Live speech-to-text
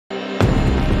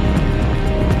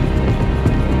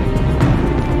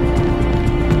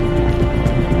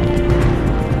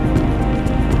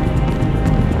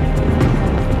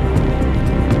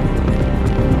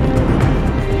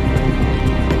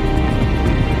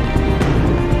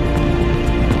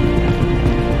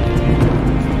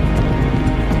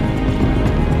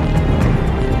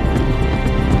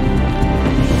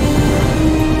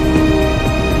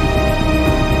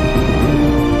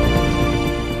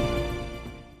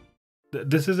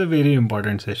This is a very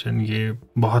important session. ये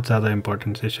बहुत ज़्यादा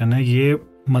इम्पोर्टेंट सेशन है। ये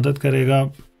मदद करेगा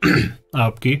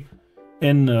आपकी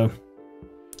इन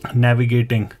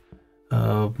नेविगेटिंग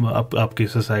आपकी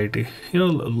society. You know,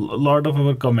 lot of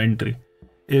our commentary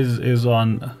is on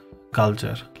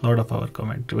culture. Lot of our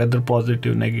commentary, whether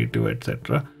positive, negative,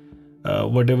 etc.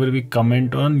 Whatever we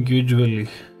comment on, usually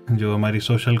जो हमारी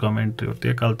सोशल कमेंट्री होती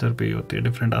है कल्चर पे ही होती है,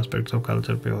 डिफरेंट एस्पेक्ट्स ऑफ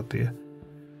कल्चर पे होती है।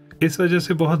 इस वजह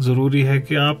से बहुत ज़रूरी है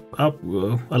कि आप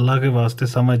अल्लाह के वास्ते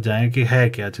समझ जाएं कि है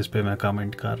क्या जिस पे मैं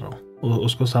कमेंट कर रहा हूँ,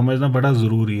 उसको समझना बड़ा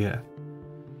ज़रूरी है।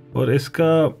 और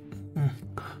इसका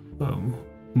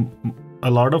a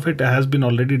lot of it has been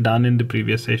already done in the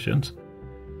previous sessions,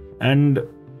 and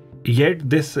yet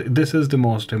this is the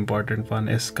most important one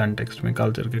इस context में,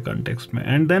 culture के context में।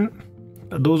 And then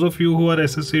those of you who are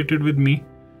associated with me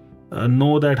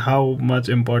know that how much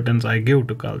importance I give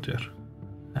to culture,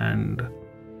 and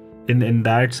in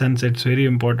that sense it's very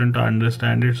important to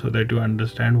understand it so that you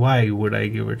understand why would I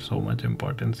give it so much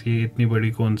importance। ये इतनी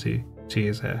बड़ी कौन सी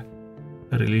चीज़ है?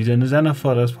 Religion is enough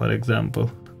for us, for example,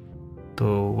 तो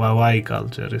why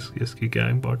culture, इसकी क्या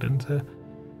importance है?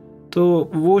 तो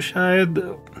वो शायद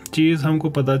चीज़ हमको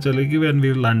पता चलेगी when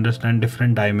we will understand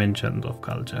different dimensions of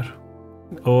culture।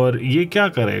 और ये क्या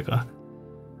करेगा?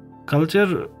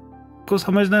 कल्चर को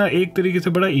समझना एक तरीके से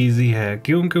बड़ा इजी है।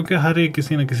 क्योंकि हर एक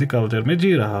किसी न किसी कल्चर में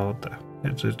जी रहा होता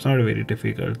है। It's not a very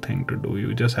difficult thing to do.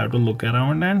 You just have to look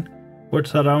around, and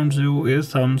what surrounds you is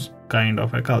some kind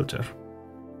of a culture.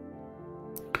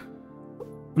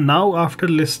 Now, after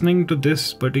listening to this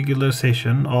particular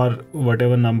session or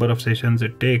whatever number of sessions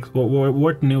it takes,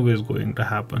 what new is going to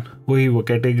happen? वही वो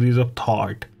categories of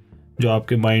thought जो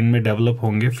आपके mind में develop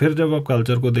होंगे। फिर जब आप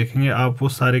culture को देखेंगे, आप वो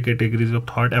सारे categories of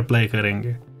thought अप्लाई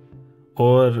करेंगे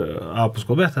और आप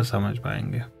उसको बेहतर समझ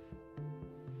पाएंगे।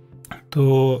 तो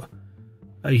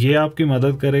ये आपकी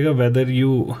मदद करेगा whether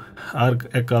you are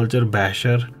a culture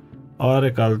basher or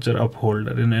a culture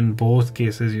upholder. In both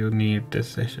cases you need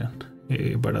this session.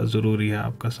 ये बड़ा ज़रूरी है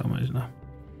आपका समझना।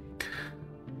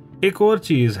 एक और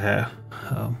चीज़ है,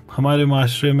 हमारे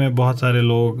माशरे में बहुत सारे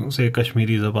लोग से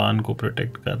कश्मीरी ज़बान को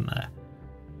प्रोटेक्ट करना है,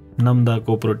 नमदा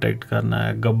को प्रोटेक्ट करना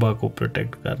है, गब्बा को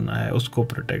प्रोटेक्ट करना है, उसको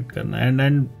प्रोटेक्ट करना है।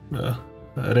 एंड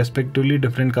रेस्पेक्टिवली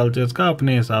डिफरेंट कल्चर्स का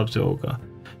अपने हिसाब से होगा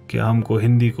कि हमको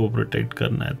हिंदी को प्रोटेक्ट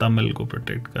करना है, तमिल को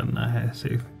प्रोटेक्ट करना है।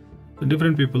 से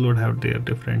different people would have their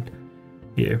different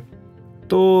ये।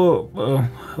 तो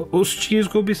उस चीज़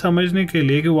को भी समझने के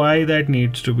लिए कि Y that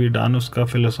needs to be done, उसका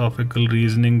फिलोसॉफिकल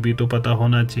रीजनिंग भी तो पता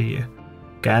होना चाहिए।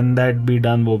 कैन दैट बी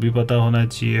डन, वो भी पता होना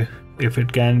चाहिए। If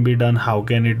it can be done, how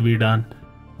can it be done,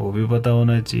 वो भी पता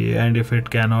होना चाहिए। And if it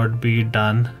can not be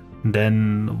done,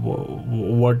 then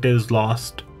what is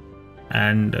lost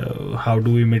and how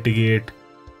do we mitigate.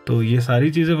 तो ये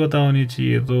सारी चीज़ें पता होनी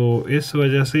चाहिए। तो इस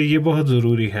वजह से ये बहुत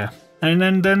ज़रूरी है।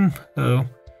 एंड देन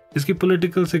इसकी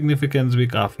पॉलिटिकल सिग्निफिकेंस भी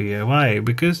काफ़ी है। Y?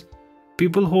 Because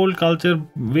people hold culture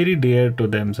very dear to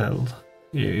themselves.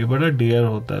 ये बड़ा डियर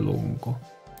होता है लोगों को,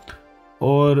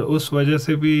 और उस वजह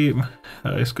से भी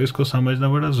इसको समझना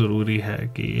बड़ा ज़रूरी है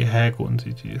कि ये है कौन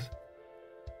सी चीज़।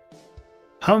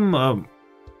 हम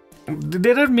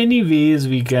there are many ways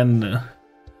we can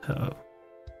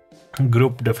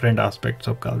group different aspects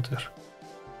of culture.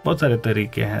 बहुत सारे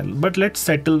तरीके हैं, but let's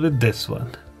settle with this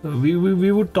one. We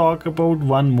would talk about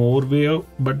one more way,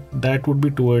 but that would be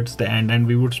towards the end, and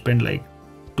we would spend like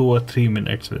 2 or 3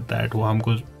 minutes with that. वो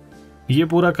हमको ये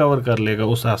पूरा cover कर लेगा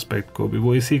उस एस्पेक्ट को भी,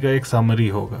 वो इसी का एक समरी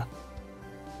होगा।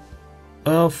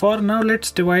 For now,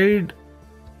 let's divide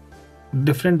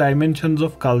different dimensions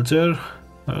of culture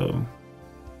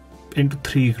into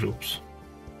 3 groups: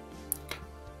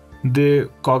 the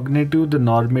cognitive, the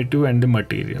normative, and the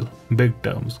material. Big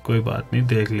terms, कोई बात नहीं,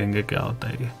 देख लेंगे क्या होता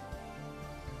है ये।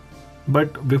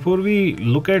 But before we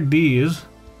look at these,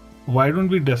 why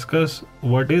don't we discuss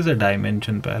what is a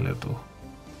dimension पहले तो।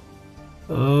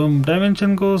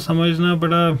 डायमेंशन को समझना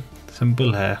बड़ा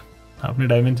सिंपल है। आपने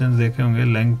डायमेंशन देखे होंगे,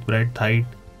 लेंथ, ब्रेड्थ, हाइट।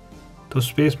 तो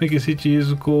स्पेस में किसी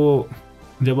चीज़ को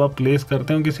जब आप प्लेस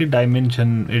करते हो किसी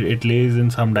dimension, it Lay's in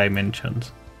some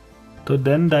dimensions, तो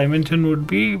then dimension would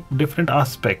be different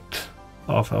aspects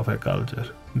of a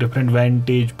culture, different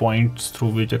वेंटेज points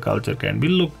through which a culture can be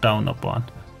look down upon,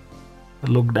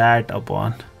 looked at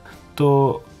upon। तो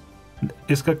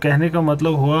इसका कहने का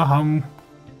मतलब हुआ हम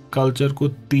कल्चर को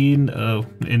 3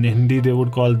 इन हिंदी दे वुड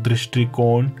कॉल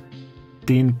दृष्टिकोण,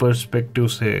 3 पर्सपेक्टिव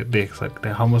से देख सकते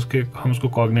हैं। हम उसको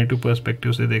कॉग्निटिव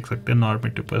पर्सपेक्टिव से देख सकते हैं,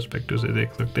 नॉर्मेटिव पर्सपेक्टिव से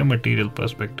देख सकते हैं, मटेरियल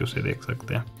पर्सपेक्टिव से देख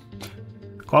सकते हैं।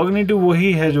 कॉग्निटिव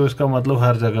वही है जो इसका मतलब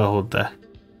हर जगह होता है।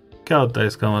 क्या होता है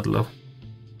इसका मतलब?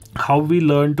 How we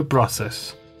learn to process,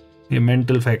 ये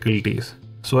mental faculties,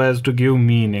 so as to give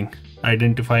meaning,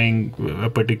 identifying a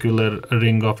particular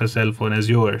ring of a cell phone as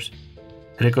yours,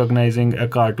 recognizing a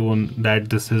cartoon that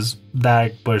this is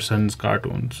that person's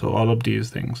cartoon. So all of these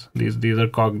things, these are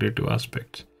cognitive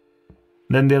aspects.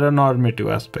 Then there are normative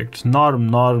aspects. Norm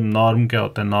क्या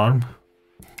होता है?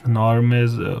 Norm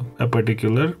is a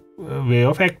particular way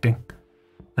of acting.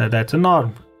 That's a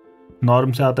norm.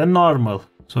 Norm से आता है normal.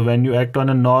 So when you act on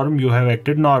a norm, you have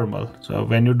acted normal. So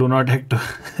when you do not act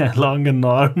along a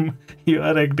norm, you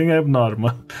are acting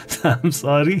abnormal. So I'm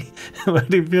sorry,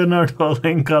 but if you're not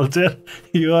following culture,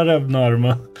 you are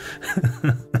abnormal.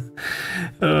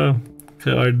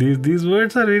 So these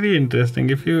words are really interesting.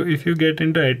 If you get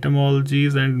into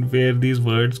etymologies and where these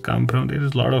words come from, there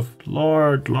is lot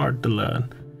to learn.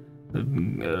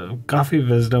 काफ़ी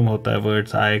wisdom होता है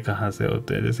words आए कहाँ से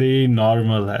होते हैं. जैसे ये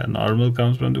नॉर्मल है, normal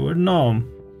comes from the word norm.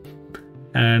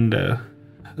 And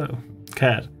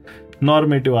खैर,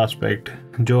 नॉर्मेटिव एस्पेक्ट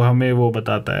जो हमें वो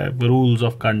बताता है रूल्स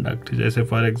ऑफ कंडक्ट. जैसे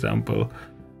फॉर एग्जांपल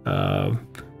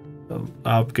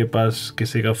आपके पास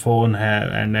किसी का फ़ोन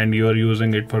है and you are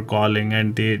using it for calling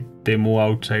and they move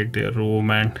outside there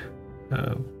room and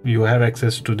you have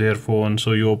access to their phone,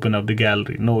 so you open up the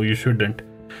gallery. No, you shouldn't.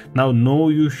 Now, no,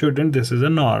 you shouldn't. This is a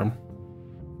norm.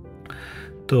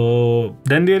 So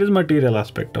then there is material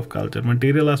aspect of culture.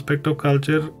 Material aspect of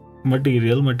culture,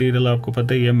 material आपको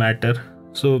पता ही है, matter.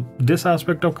 So this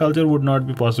aspect of culture would not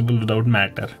be possible without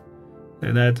matter.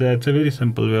 That's a very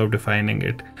simple way of defining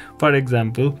it. For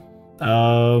example,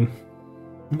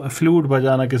 flute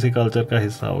बजाना किसी culture का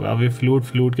हिस्सा होगा. अभी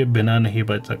flute के बिना नहीं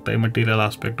बज सकता. ये मटेरियल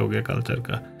एस्पेक्ट हो गया कल्चर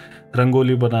का.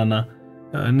 रंगोली बनाना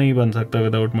नहीं बन सकता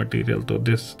विदाउट मटेरियल, तो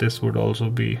this would also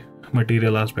be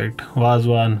material aspect.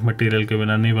 Wazwan material के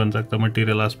बिना नहीं बन सकता,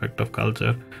 material aspect of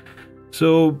culture.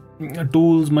 So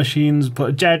tools, machines,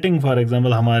 chatting for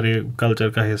example हमारे कल्चर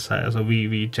का हिस्सा है. सो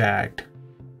वी चैट,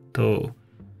 तो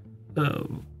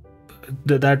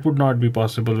that would not be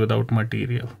possible without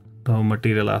material. तो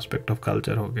मटेरियल एस्पेक्ट ऑफ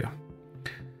कल्चर हो गया.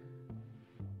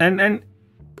 एंड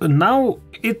नाउ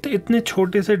इतने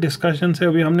छोटे से डिस्कशन से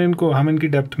अभी हम इनकी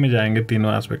डेप्थ में जाएंगे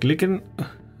तीनों एस्पेक्ट. लेकिन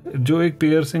जो एक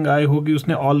पियर्सिंग आई होगी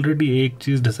उसने ऑलरेडी एक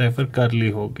चीज़ डिसाइफर कर ली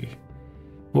होगी.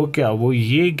 वो क्या? वो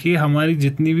ये कि हमारी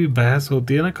जितनी भी बहस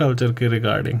होती है ना कल्चर के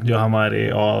रिगार्डिंग, जो हमारे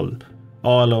all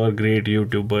our great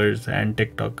YouTubers and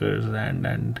TikTokers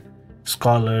and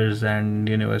scholars and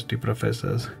university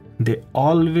professors, they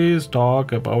always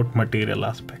talk about material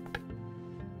aspect.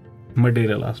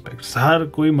 हर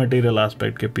कोई material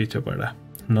aspect के पीछे पड़ा.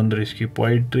 नंदरिश की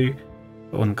पोइट्री,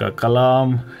 उनका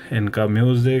कलाम, इनका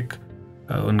म्यूजिक,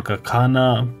 उनका खाना,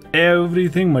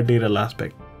 everything material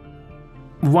aspect.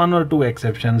 One or two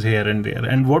exceptions here and there.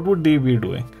 And what would they be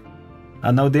doing?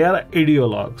 And now they are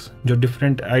ideologues, जो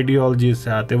different ideologies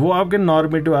से आते हैं. वो आपके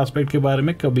normative aspect के बारे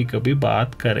में कभी कभी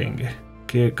बात करेंगे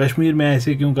कि कश्मीर में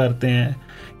ऐसे क्यों करते हैं,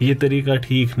 ये तरीका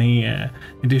ठीक नहीं है,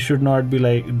 it should not be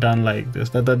like done like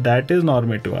this. That is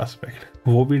normative aspect.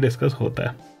 वो भी डिस्कस होता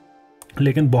है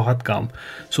लेकिन बहुत कम.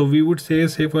 So we would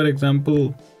say for example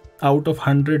out of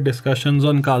 100 discussions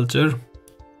on culture,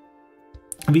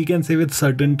 we can say with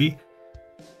certainty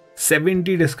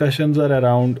 70 discussions are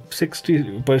around,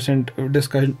 60%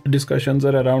 discussions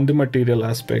are around the material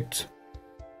aspects.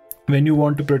 When you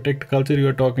want to protect culture, you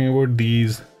are talking about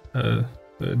these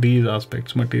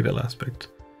aspects, material aspects.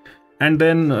 And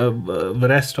then the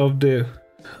rest of the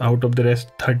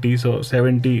 30, so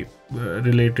 70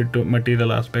 related to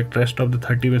material aspect, rest of the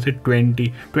 30 में से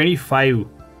 25,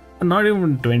 not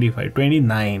even 25,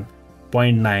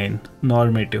 29.9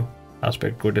 normative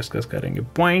aspect को discuss करेंगे.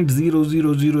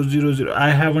 0.00000, I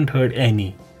haven't heard any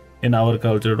in our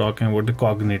culture talking about the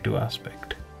cognitive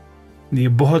aspect. ये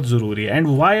बहुत ज़रूरी है. And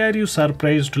why are you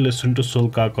surprised to listen to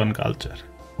Sullkaak on culture?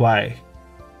 Why?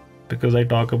 Because I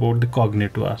talk about the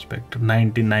cognitive aspect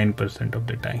 99% of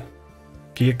the time.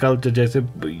 कि ये culture, जैसे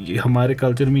हमारे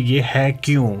culture में ये है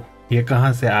क्यों, ये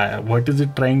कहाँ से आया, what is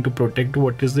it trying to protect,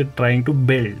 what is it trying to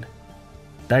build.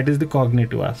 That is the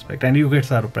cognitive aspect. And you get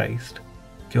surprised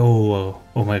कि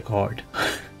oh my god.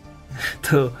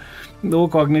 तो वो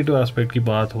cognitive aspect की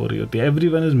बात हो रही होती है.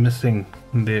 Everyone is missing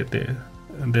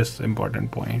this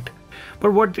important point.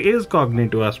 But what is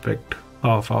cognitive aspect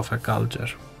of a culture?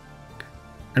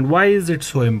 And why is it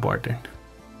so important?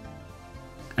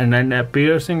 And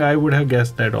piercing, I would have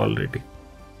guessed that already.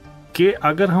 कि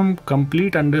अगर हम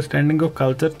complete understanding of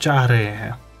culture चाह रहे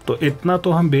हैं, तो इतना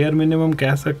तो हम bare minimum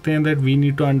कह सकते हैं that we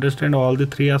need to understand all the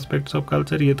 3 aspects of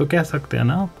culture. ये तो कह सकते हैं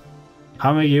ना आप.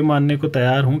 हाँ, मैं ये मानने को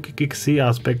तैयार हूँ कि किसी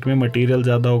aspect में material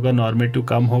ज़्यादा होगा, normative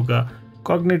कम होगा,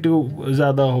 cognitive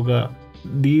ज़्यादा होगा.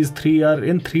 These 3 are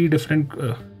in 3 different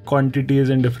quantities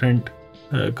in different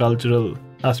cultural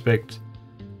aspects.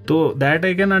 So that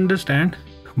I can understand,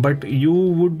 but you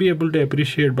would be able to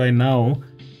appreciate by now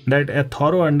that a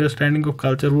thorough understanding of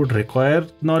culture would require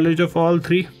knowledge of all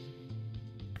three.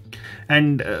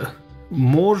 And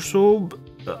more so,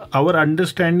 our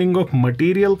understanding of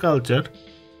material culture,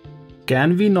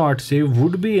 can we not say,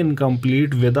 would be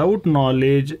incomplete without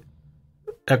knowledge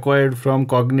acquired from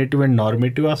cognitive and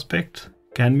normative aspects?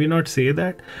 Can we not say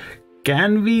that?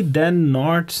 Can we then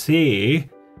not say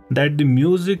that the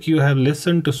music you have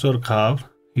listened to, Sullkaak,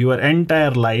 your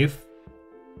entire life,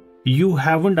 you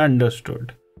haven't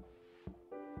understood?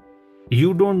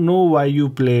 You don't know why you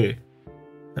play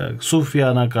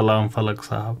Sufiana Kalam Falak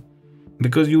Sahab,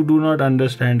 because you do not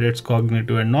understand its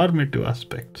cognitive and normative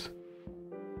aspects.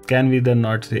 Can we then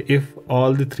not say, if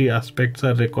all the three aspects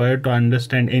are required to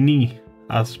understand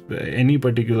any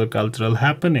particular cultural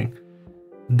happening,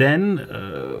 then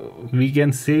we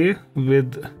can say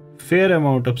with fair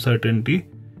amount of certainty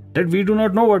that we do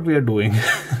not know what we are doing.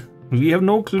 We have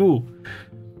no clue.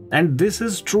 And this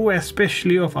is true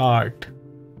especially of art.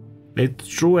 It's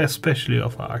true especially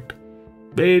of art.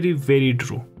 Very, very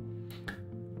true.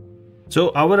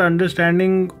 So our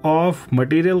understanding of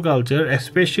material culture,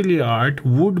 especially art,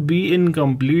 would be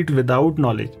incomplete without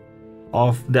knowledge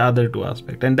of the other two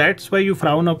aspects. And that's why you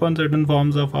frown upon certain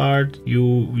forms of art.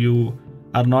 You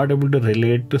are not able to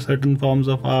relate to certain forms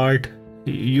of art.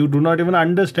 You do not even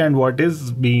understand what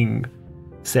is being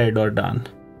said or done.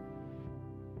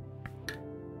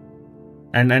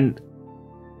 And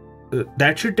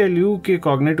that should tell you कि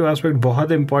cognitive aspect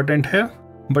बहुत important है,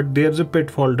 but there's a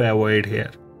pitfall to avoid here.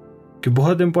 कि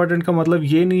बहुत important का मतलब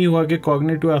ये नहीं हुआ कि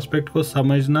cognitive aspect को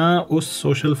समझना उस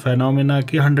social phenomena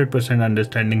की 100%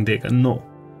 understanding देगा. No,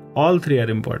 all three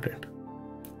are important.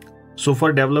 So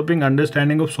for developing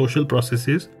understanding of social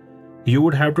processes, you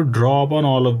would have to draw upon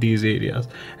all of these areas,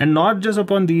 and not just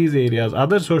upon these areas,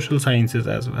 other social sciences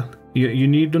as well. You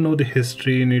need to know the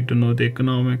history, you need to know the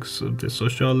economics, the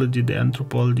sociology, the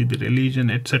anthropology, the religion,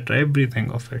 etc.,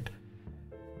 everything of it.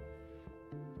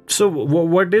 So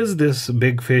what is this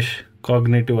big fish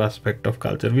cognitive aspect of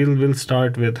culture? We'll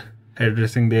start with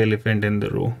addressing the elephant in the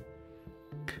room.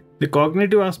 The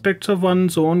cognitive aspects of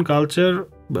one's own culture,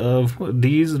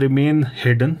 these remain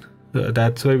hidden.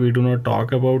 That's why we do not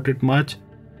talk about it much.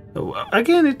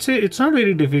 Again, it's not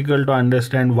very difficult to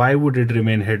understand why would it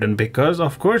remain hidden, because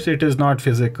of course it is not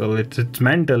physical, it's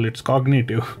mental, it's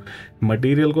cognitive.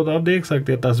 Material को तो आप देख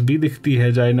सकते हैं, तस्बीह दिखती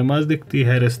है, जाए नमाज दिखती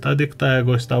है, रिश्ता दिखता है,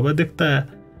 गोश्ताबा दिखता है,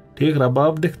 ठीक,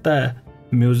 रबाब दिखता है,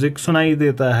 म्यूजिक सुनाई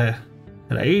देता है,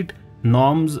 राइट?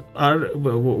 नॉर्म्स आर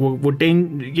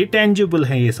ये टेंजिबल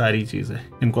हैं, ये सारी चीज़ें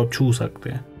इनको आप छू सकते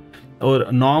हैं. और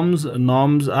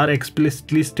नॉर्म्स आर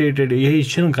एक्सप्लिसिटली स्टेटेड.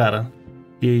 यही कारण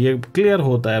ये क्लियर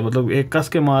होता है. मतलब एक कस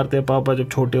के मारते हैं पापा जब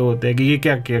छोटे होते हैं कि ये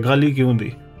क्या किया, गाली क्यों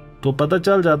दी, तो पता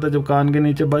चल जाता है. जब कान के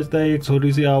नीचे बजता है, एक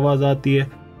छोटी सी आवाज़ आती है,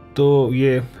 तो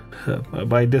ये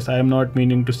by this I am not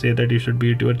meaning to say that you should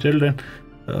beat your children.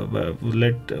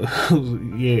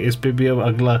 ये इस पे भी अब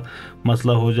अगला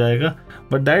मसला हो जाएगा.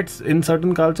 But that's in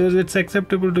certain cultures it's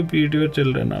acceptable to beat your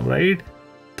children, right?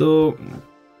 तो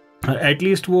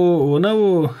एटलीस्ट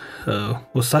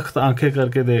वो सख्त आंखें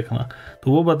करके देखना,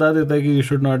 तो वो बता देता है कि you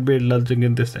should not be indulging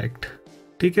in this act.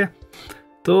 ठीक है,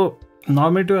 तो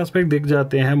नॉर्मेटिव एस्पेक्ट दिख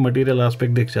जाते हैं, मटेरियल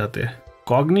एस्पेक्ट दिख जाते हैं.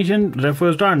 Cognition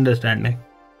refers to understanding.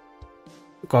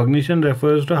 Cognition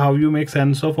refers to how you make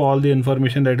sense of all the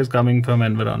information that is coming from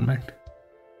environment.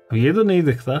 ये तो नहीं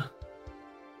दिखता,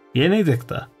 ये नहीं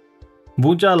दिखता.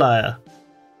 भूचाल आया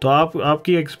तो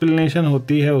आपकी एक्सप्लेनेशन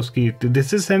होती है उसकी,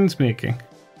 this is sense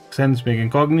making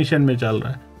cognition में चल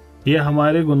रहा है. ये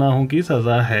हमारे गुनाहों की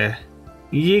सज़ा है.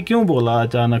 ये क्यों बोला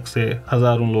अचानक से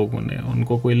हज़ारों लोगों ने?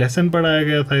 उनको कोई लेसन पढ़ाया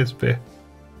गया था इस पे?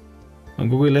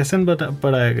 उनको कोई लेसन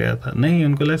पढ़ाया गया था? नहीं,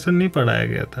 उनको लेसन नहीं पढ़ाया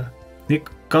गया था. एक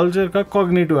कल्चर का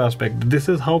cognitive aspect, this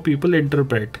is how people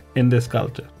interpret in this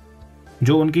culture.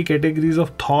 जो उनकी कैटेगरीज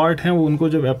ऑफ थॉट हैं, वो उनको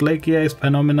जब अप्लाई किया इस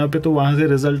फेनोमेना पे, तो वहाँ से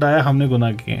रिजल्ट आया हमने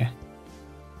गुनाह किए हैं.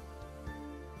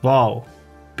 Wow,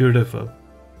 beautiful,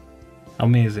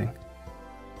 amazing.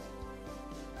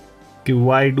 कि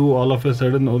why do all of a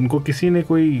sudden, उनको किसी ने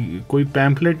कोई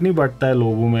पैम्फलेट नहीं बांटता है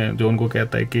लोगों में जो उनको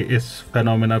कहता है कि इस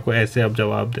फेनोमेना को ऐसे अब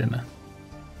जवाब देना.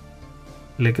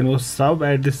 लेकिन वो सब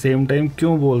एट द सेम टाइम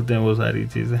क्यों बोलते हैं वो सारी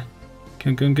चीज़ें?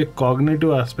 क्योंकि उनके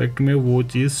कॉग्निटिव एस्पेक्ट में वो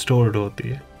चीज़ स्टोर्ड होती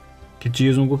है कि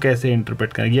चीज़ों को कैसे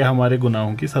इंटरप्रेट करें. ये हमारे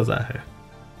गुनाहों की सज़ा है.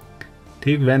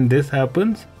 ठीक, व्हेन दिस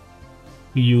हैपन्स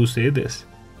यू से दिस.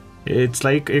 इट्स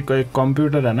लाइक एक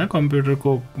कंप्यूटर है ना, कंप्यूटर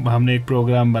को हमने एक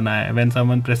प्रोग्राम बनाया है. व्हेन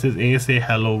समवन प्रेसेस ए से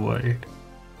हेलो वर्ल्ड,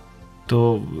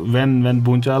 तो व्हेन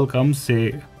भूचाल कम्स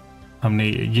से हमने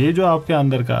ये जो आपके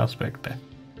अंदर का एस्पेक्ट है,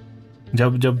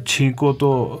 जब छींको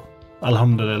तो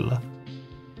अल्हम्दुलिल्लाह।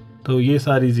 तो ये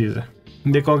सारी चीज़ें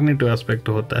ये कॉग्निटिव एस्पेक्ट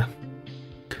होता है।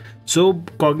 So,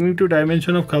 cognitive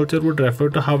dimension of culture would refer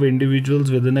to how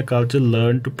individuals within a culture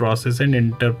learn to process and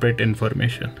interpret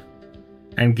information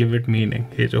and give it meaning.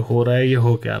 ये जो हो रहा है ये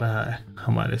हो क्या रहा है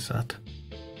हमारे साथ।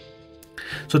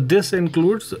 So this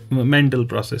includes mental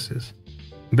processes,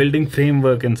 building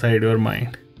framework inside your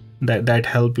mind that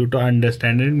help you to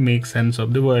understand and make sense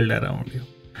of the world around you.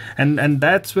 And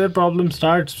that's where problem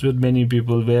starts with many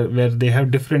people, where they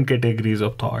have different categories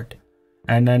of thought,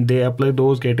 and they apply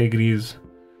those categories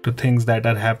to things that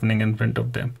are happening in front of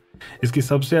them. इसकी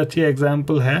सबसे अच्छी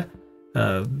example है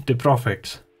the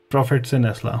prophets in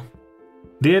Islam.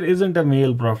 There isn't a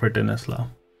male prophet in Islam.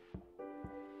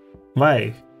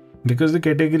 Why? Because the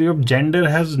category of gender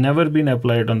has never been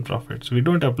applied on prophets. We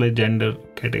don't apply gender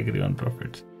category on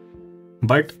prophets.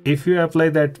 But if you apply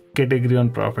that category on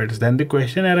prophets, then the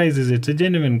question arises, it's a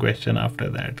genuine question after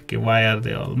that, कि why are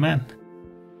they all men?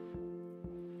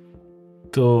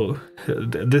 So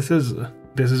this is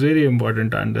very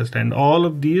important to understand. All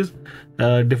of these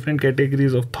different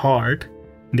categories of thought,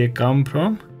 they come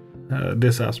from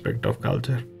this aspect of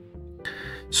culture.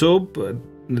 So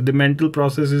the mental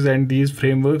processes and these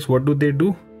frameworks, what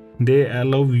do? They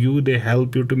allow you, they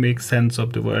help you to make sense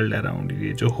of the world around you.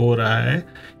 ये जो हो रहा है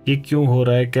ये क्यों हो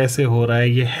रहा है, कैसे हो रहा है,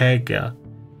 ये है क्या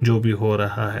जो भी हो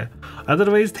रहा है.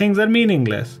 Otherwise things are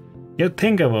meaningless. You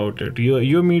think about it.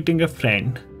 You're meeting a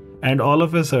friend, and all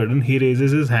of a sudden he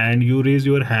raises his hand, you raise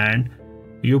your hand,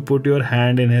 you put your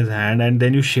hand in his hand, and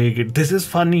then you shake it. This is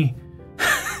funny.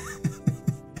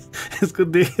 इसको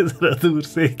देखे जरा दूर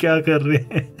से क्या कर रहे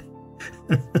हैं.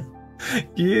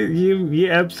 ये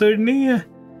absurd नहीं है?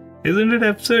 Isn't it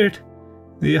absurd?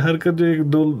 ये हरकत जो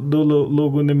दो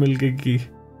लोगों ने मिलके की.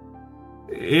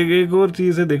 एक और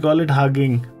चीज है, they call it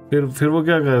hugging. फिर वो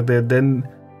क्या करते हैं?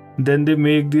 Then they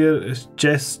make their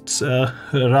chests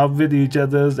rub with each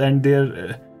others, and their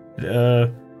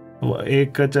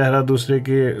एक का चेहरा दूसरे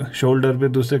के शोल्डर पे,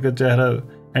 दूसरे का चेहरा,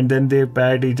 and then they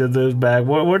pat each other's back.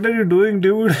 What are you doing,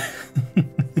 dude?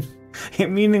 ये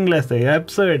meaningless है, ये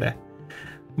absurd है.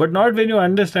 But not when you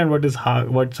understand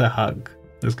what's a hug.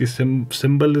 उसकी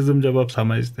symbolism जब आप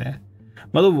समझते हैं.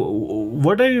 मतलब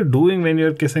what are you doing when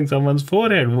you're kissing someone's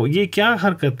forehead? ये क्या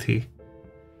हरकत थी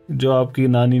जो आपकी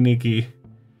नानी ने की?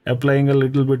 Applying a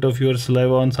little bit of your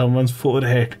saliva on someone's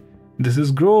forehead. This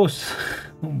is gross.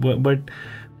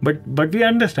 But we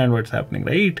understand what's happening,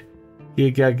 right? ये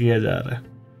क्या किया जा रहा है?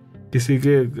 किसी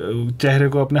के चेहरे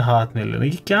को अपने हाथ में लेना,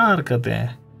 ये क्या हरकतें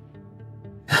हैं?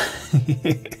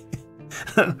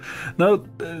 Now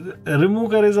रिमूव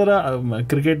करे जरा.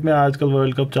 क्रिकेट में आजकल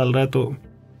वर्ल्ड कप चल रहा है तो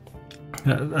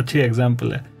अच्छी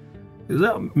एग्जांपल है.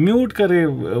 म्यूट करे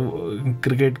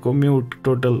क्रिकेट को, म्यूट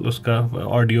टोटल उसका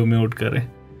ऑडियो म्यूट करे,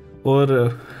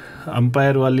 और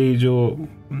अंपायर वाली जो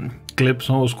क्लिप्स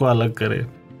हों उसको अलग करे,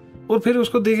 और फिर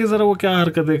उसको देखे ज़रा वो क्या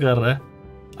हरकतें कर रहा है.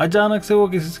 अचानक से वो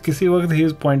किसी वक्त he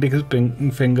is Poynting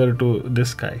his finger to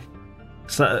this sky.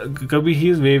 कभी he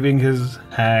is waving his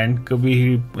hand, कभी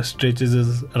ही stretches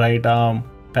his right arm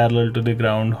parallel to the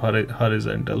ground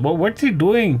horizontal. What's he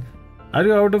doing? Are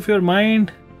you out of your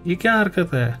mind? ये क्या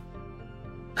हरकत है?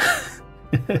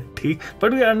 ठीक,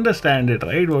 but we understand it,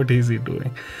 right? What is he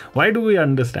doing? Why do we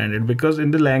understand it? Because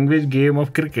in the language game of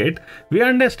cricket, we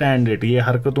understand it. ये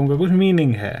हरकतों का कुछ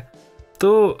meaning है. तो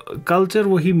culture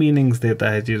वही meanings देता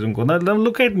है चीज़ों को. Now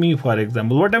look at me, for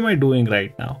example. What am I doing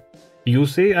right now? You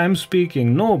say I'm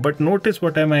speaking. No, but notice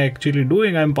what am I actually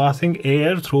doing? I'm passing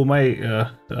air through my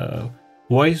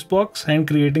voice box and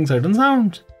creating certain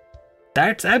sounds.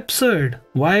 That's absurd.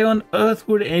 Why on earth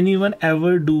would anyone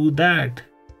ever do that?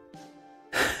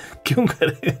 क्यों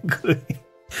करे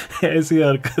कोई ऐसी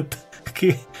हरकत कि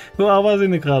वो आवाज ही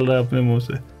निकाल रहा है अपने मुंह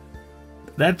से?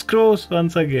 That's gross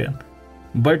once again.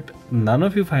 But none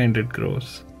of you find it gross.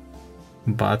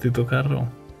 बात ही तो कर रहा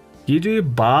हूँ. ये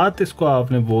बात इसको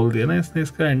आपने बोल दिया ना, इसने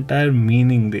इसका एंटायर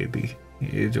मीनिंग दे दी,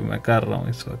 ये जो मैं कर रहा हूँ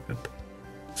इस वक्त.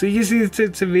 So you see,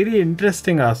 it's a very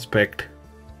interesting aspect.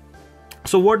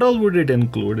 So what all would it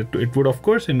include? It would of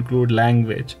course include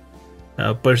language,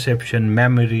 perception,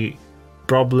 memory,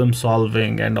 problem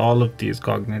solving, and all of these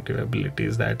cognitive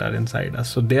abilities that are inside us.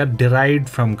 So they are derived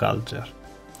from culture.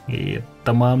 ये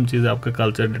तमाम चीज़ आपका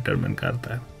culture determine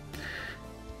करता है.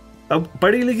 अब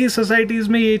पढ़ी लिखी societies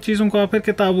में ये चीज़ों को आप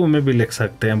किताबों में भी लिख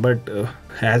सकते हैं, but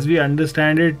as we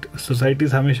understand it,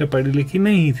 societies हमेशा पढ़ी लिखी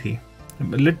नहीं थी.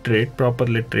 लिटरेट, प्रॉपर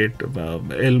लिटरेट,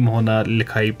 इल्म होना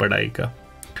लिखाई पढ़ाई का,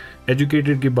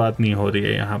 एजुकेटेड की बात नहीं हो रही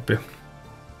है यहाँ पे.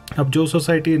 अब जो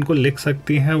सोसाइटी इनको लिख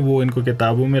सकती हैं वो इनको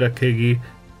किताबों में रखेगी,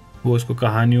 वो इसको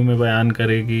कहानियों में बयान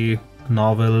करेगी,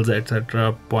 novels,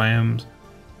 etc., poems,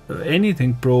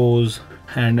 anything, prose,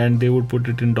 and they would put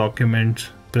it in documents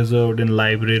preserved in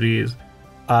libraries,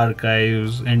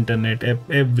 archives, internet,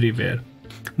 everywhere.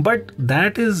 But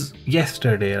that is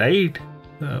yesterday, right?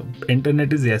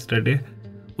 Internet is yesterday.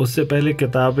 उससे पहले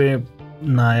किताबें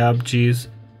नायाब चीज़,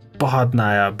 बहुत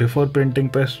नायाब. Before printing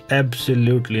press,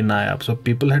 absolutely Nayab. So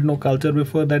people had no culture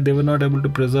before that. They were not able to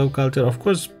preserve culture. Of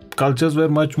course, cultures were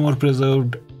much more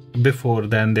preserved before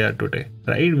than they are today,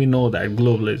 right? We know that,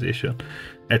 globalization,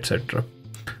 etc.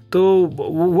 So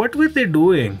what were they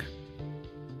doing?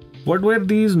 What were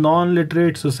these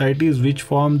non-literate societies which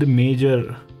form the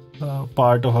major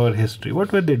part of our history?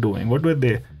 What were they doing? What were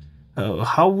they?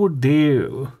 How would they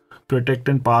protect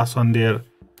and pass on their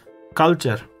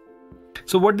culture?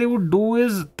 So what they would do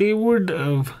is they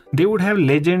would have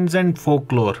legends and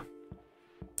folklore,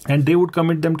 and they would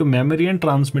commit them to memory and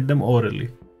transmit them orally.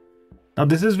 Now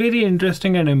this is very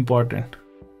interesting and important.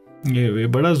 ये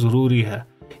बड़ा ज़रूरी है.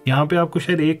 यहाँ पे आपको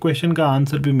शायद एक question का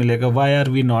आंसर भी मिलेगा. Why are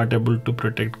we not able to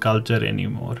protect culture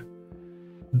anymore?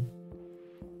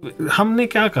 हमने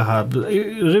क्या कहा?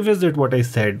 Revisit what I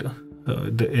said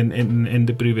in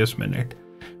the previous minute.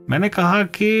 मैंने कहा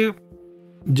कि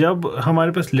जब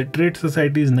हमारे पास लिटरेट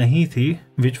सोसाइटीज़ नहीं थी,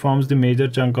 which forms the major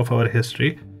chunk of our history,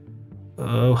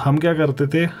 हम क्या करते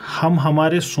थे? हम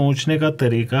हमारे सोचने का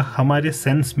तरीका, हमारे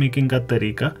सेंस मेकिंग का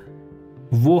तरीका,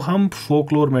 वो हम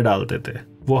फोकलोर में डालते थे,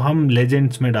 वो हम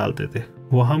लेजेंड्स में डालते थे,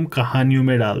 वो हम कहानियों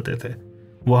में डालते थे,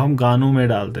 वो हम गानों में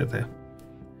डालते थे.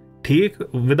 ठीक,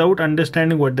 without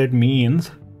understanding what that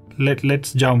means,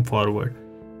 let's jump forward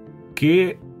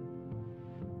कि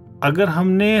अगर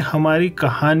हमने हमारी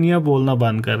कहानियाँ बोलना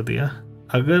बंद कर दिया,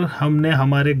 अगर हमने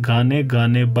हमारे गाने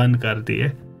बंद कर दिए,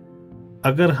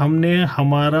 अगर हमने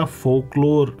हमारा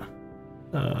फोकलोर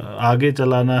आगे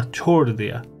चलाना छोड़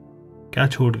दिया, क्या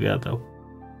छोड़ गया तब?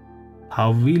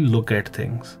 How we look at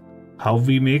things, how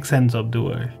we make sense of the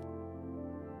world.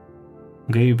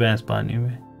 गई भैंस पानी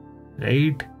में,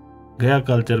 राइट? गया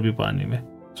कल्चर भी पानी में.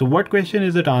 So what question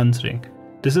is it answering?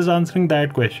 This is answering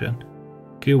that question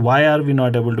कि Y are we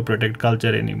not able to protect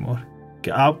culture any more.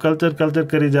 कि आप कल्चर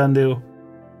करी जानते हो,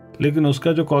 लेकिन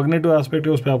उसका जो कॉग्निटिव एस्पेक्ट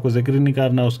है उस पर आपको जिक्र ही नहीं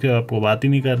करना, उसके आपको बात ही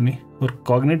नहीं करनी. और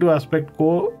कॉग्निटिव एस्पेक्ट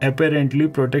को अपेरेंटली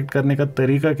प्रोटेक्ट करने का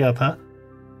तरीका क्या था?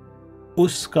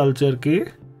 उस कल्चर के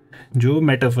जो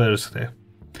मेटाफर्स थे.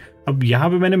 अब यहाँ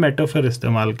पे मैंने मेटाफर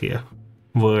इस्तेमाल किया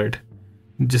वर्ड,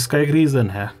 जिसका एक रीज़न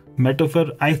है.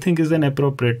 Metaphor I think is an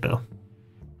appropriate term.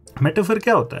 Metaphor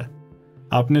क्या होता है?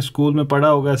 आपने स्कूल में पढ़ा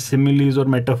होगा सिमिलीज और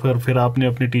मेटाफर. फिर आपने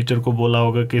अपने टीचर को बोला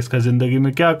होगा कि इसका ज़िंदगी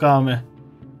में क्या काम है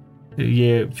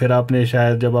ये. फिर आपने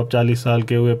शायद जब आप 40 साल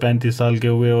के हुए, 35 साल के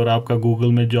हुए और आपका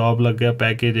गूगल में जॉब लग गया,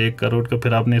 पैकेज 1 करोड़ का,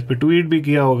 फिर आपने इस पर ट्वीट भी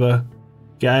किया होगा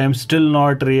कि I am still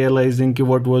not realising कि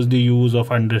what was the use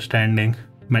of understanding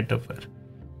metaphor.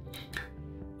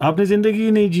 आपने ज़िंदगी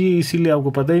ही नहीं जी, इसीलिए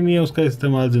आपको पता ही नहीं है उसका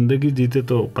इस्तेमाल. ज़िंदगी जीते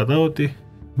तो पता होती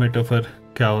मेटाफर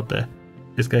क्या होता है,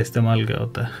 इसका इस्तेमाल क्या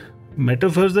होता है.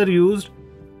 मेटाफर्स आर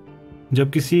यूज्ड जब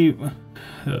किसी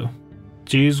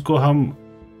चीज़ को हम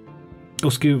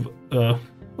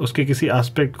उसके किसी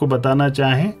एस्पेक्ट को बताना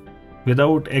चाहें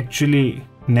without actually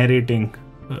narrating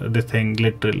the thing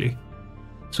literally.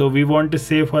 So we want to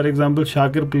से for example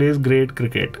Shakir pledge great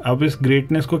cricket. अब इस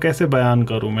ग्रेटनेस को कैसे बयान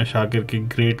करूं मैं, शाकिर की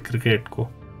ग्रेट क्रिकेट को?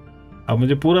 अब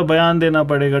मुझे पूरा बयान देना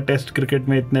पड़ेगा. टेस्ट क्रिकेट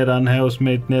में इतने रन है,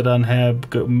 उसमें इतने रन है,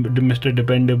 मिस्टर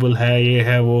डिपेंडेबल है, ये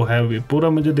है वो है, पूरा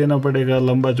मुझे देना पड़ेगा,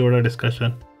 लंबा चौड़ा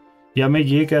डिस्कशन. या मैं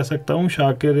ये कह सकता हूँ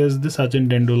Shakir is the Sachin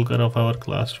Tendulkar of our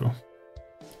classroom,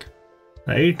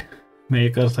 right? मैं ये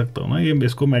कर सकता हूँ ना, ये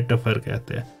इसको मेटाफर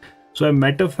कहते हैं. सो ए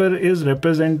मेटाफर इज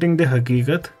रिप्रेजेंटिंग द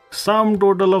हकीकत, sum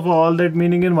total of all that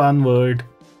meaning in one word.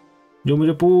 जो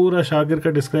मुझे पूरा शाकिर का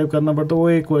डिस्क्राइब करना पड़ता वो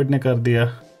एक वर्ड ने कर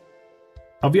दिया.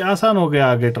 अब ये आसान हो गया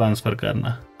आगे ट्रांसफ़र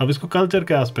करना. अब इसको कल्चर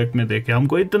के एस्पेक्ट में देखें.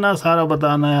 हमको इतना सारा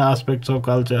बताना है एस्पेक्ट्स ऑफ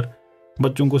कल्चर,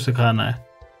 बच्चों को सिखाना है,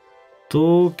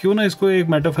 तो क्यों ना इसको एक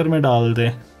मेटाफर में डाल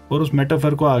दें और उस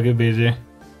मेटाफर को आगे भेजें.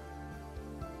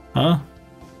 हाँ,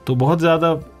 तो बहुत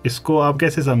ज़्यादा इसको आप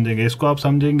कैसे समझेंगे? इसको आप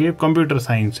समझेंगे कंप्यूटर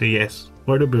साइंस से. Yes,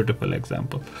 what a beautiful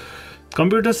example.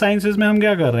 Computer sciences में हम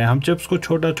क्या कर रहे हैं? हम चिप्स को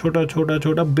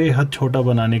छोटा बेहद छोटा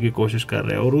बनाने की कोशिश कर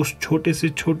रहे हैं, और उस छोटे से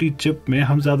छोटी चिप में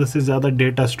हम ज़्यादा से ज़्यादा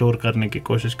डेटा स्टोर करने की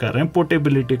कोशिश कर रहे हैं,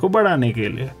 पोर्टेबिलिटी को बढ़ाने के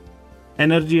लिए,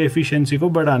 एनर्जी एफिशिएंसी को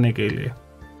बढ़ाने के लिए.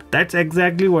 That's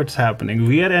exactly what's happening.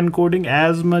 We are encoding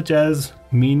as much as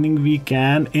meaning we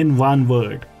can in one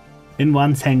word, in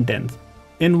one sentence,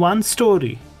 in one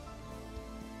story.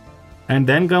 And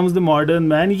then comes the modern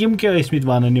man. यम क्या इसमें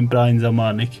वानन इम प्राइन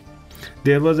ज़माने की.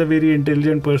 There was a very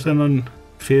intelligent person on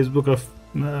Facebook of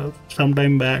some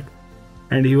time back,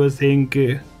 and he was saying कि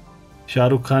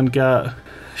शाहरुख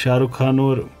खान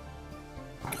और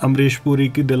अमरीश पुरी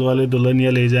की दिलवाले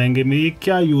दुल्हनिया ले जाएंगे में ये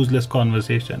क्या यूजलेस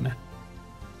कॉन्वर्सेशन है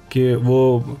कि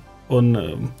वो उन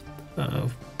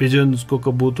पिजन्स को,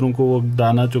 कबूतरों को वो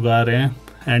दाना चुगा रहे हैं,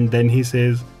 and then he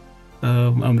says,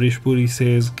 Amrish Puri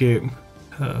says के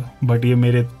बट ये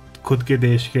मेरे खुद के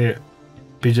देश के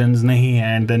पिजन्स नहीं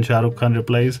हैं, and then Shahrukh Khan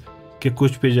replies कि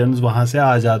कुछ पिजन्स वहाँ से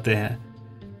आ जाते हैं,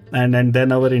 and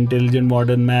then our intelligent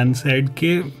modern man said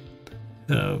कि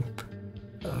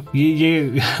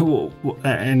ये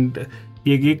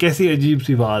कैसी अजीब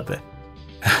सी बात है,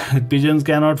 pigeons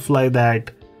can not fly that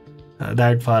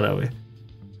far away.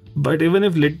 But even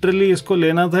if literally इसको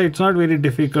लेना था, it's not very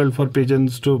difficult for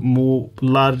pigeons to move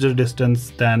larger distance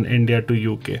then India to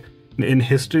UK. In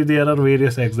history there are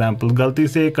various example. गलती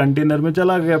से एक container में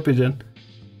चला गया pigeon,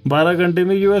 12 घंटे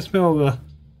में यूएस में होगा.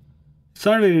 It's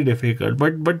not very difficult.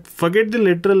 But forget the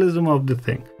लिटरलिज्म of the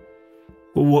thing.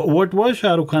 What was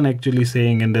Shahrukh Khan actually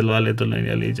saying in Dilwale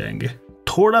Dulhania ले जाएंगे?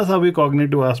 थोड़ा सा भी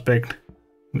कॉग्निटिव एस्पेक्ट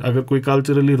अगर कोई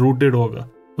कल्चरली रूटेड होगा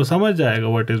वो समझ जाएगा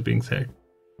व्हाट इज बीइंग सेड.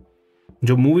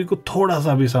 जो मूवी को थोड़ा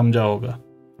सा भी समझा होगा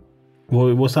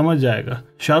वो समझ जाएगा.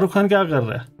 शाहरुख खान क्या कर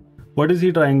रहा है? What is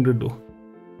he trying to do?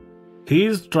 He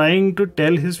is trying to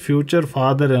tell his future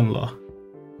father in law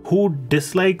who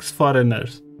dislikes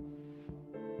foreigners,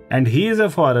 and he is a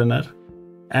foreigner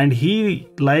and he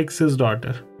likes his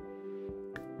daughter.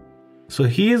 So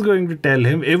he is going to tell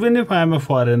him, even if I am a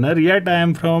foreigner, yet I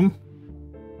am from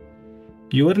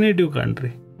your native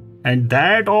country. And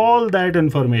all that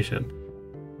information,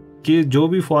 कि जो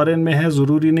भी foreign में है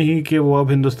ज़रूरी नहीं कि वो अब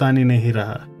हिंदुस्तानी नहीं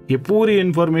रहा. ये पूरी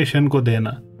इन्फॉर्मेशन को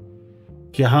देना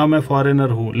कि हाँ मैं फॉरेनर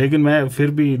हूँ लेकिन मैं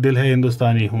फिर भी दिल है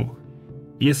हिंदुस्तानी हूँ.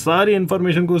 ये सारी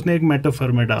इन्फॉर्मेशन को उसने एक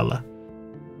मेटाफर में डाला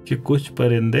कि कुछ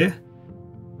परिंदे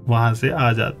वहाँ से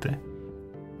आ जाते हैं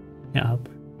यहाँ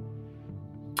पे.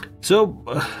 सो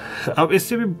अब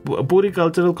इससे भी पूरी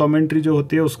कल्चरल कमेंट्री जो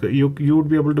होती है उसका you would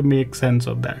be able to make sense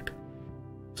of that.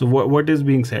 So what is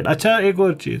being said. अच्छा, एक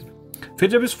और चीज़, फिर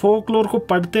जब इस फोकलोर को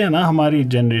पढ़ते हैं ना, हमारी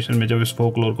जनरेशन में जब इस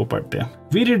फोकलोर को पढ़ते हैं,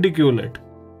 we ridicule it,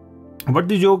 but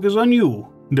the joke is on you,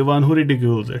 the one who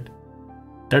ridicules it.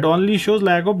 That only shows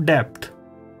lack of depth,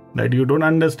 that you don't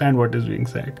understand what is being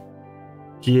said.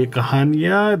 कि ये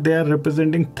कहानियाँ they are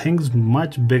representing things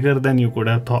much bigger than you could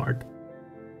have thought.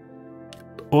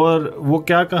 और वो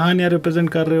क्या कहानियाँ represent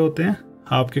कर रहे होते हैं?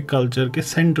 आपके कल्चर के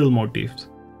सेंट्रल मोटिव्स,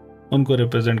 उनको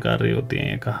रिप्रेजेंट कर रही होती हैं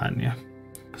ये कहानियाँ.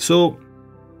 So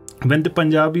when the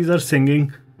Punjabis are singing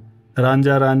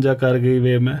Ranjha Ranjha कर गई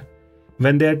वे में,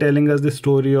 when they are telling us the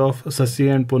story of Sassi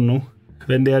and Punnu,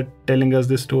 when they are telling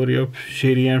us the story of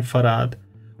Sheri and फराद,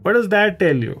 what does that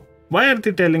tell you? Why are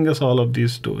they telling us all of these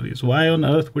stories? Why on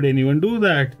earth would anyone do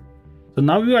that? So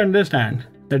now you understand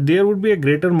that there would be a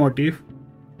greater motive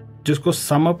जिसको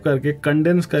sum up करके,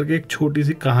 condense करके एक छोटी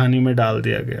सी कहानी में डाल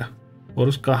दिया गया और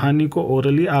उस कहानी को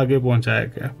ओरली आगे पहुंचाया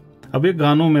गया. अब ये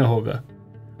गानों में होगा,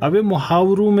 अब ये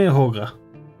मुहावरों में होगा.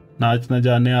 नाच न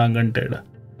जाने आंगन टेढ़ा,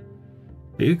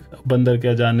 ठीक, बंदर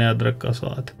क्या जाने अदरक का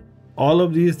स्वाद. All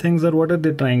of these things are what are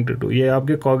they trying to do. ये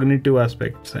आपके कॉग्निटिव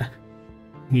एस्पेक्ट्स हैं,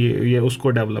 ये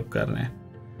उसको डेवलप कर रहे हैं.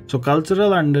 सो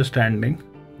कल्चरल अंडरस्टैंडिंग,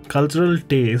 कल्चरल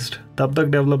टेस्ट तब तक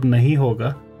डेवलप नहीं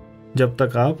होगा जब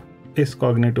तक आप इस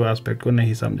कॉग्निटिव एस्पेक्ट को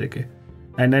नहीं समझेंगे.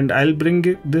 And I will bring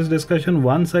this discussion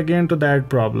once again to that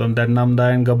problem, that Namda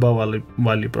and Gabba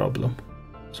वाली problem.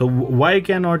 So why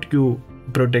can not you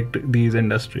protect these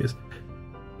industries?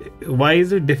 Why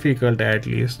is it difficult at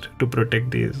least to protect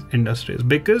these industries?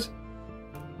 Because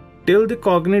till the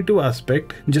cognitive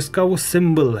aspect, जिसका वो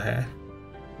symbol है,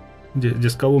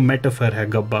 जिसका वो metaphor है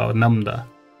Gabba और नमदा,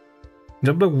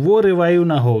 जब तक वो रिवाइव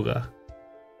ना होगा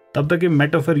तब तक ये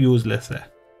मेटाफर यूजलेस है.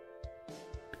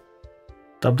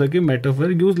 तब तक ये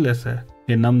मेटाफर यूजलेस है,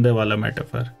 ये नमदे वाला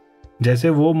मेटाफर. जैसे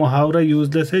वो मुहावरा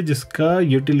यूजलेस है जिसका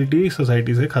यूटिलिटी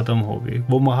सोसाइटी से ख़त्म हो गई.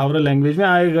 वो मुहावरा लैंग्वेज में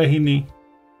आएगा ही नहीं.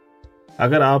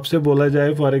 अगर आपसे बोला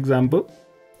जाए फॉर एग्जांपल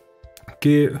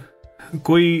कि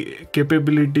कोई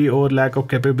कैपेबिलिटी और लैक ऑफ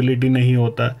कैपेबिलिटी नहीं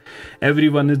होता,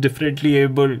 एवरीवन इज डिफरेंटली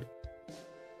एबल्ड,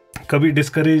 कभी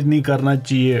डिस्करेज नहीं करना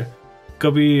चाहिए,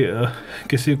 कभी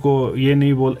किसी को ये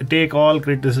नहीं बोल, take all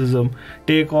criticism,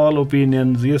 take all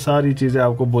opinions, ये सारी चीज़ें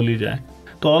आपको बोली जाएं,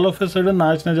 तो ऑल ऑफ ए सडन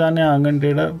नाच न जाने आंगन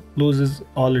टेढ़ा लूजेस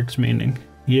ऑल इट्स मीनिंग.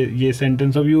 ये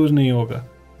सेंटेंस अब यूज़ नहीं होगा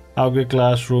आपके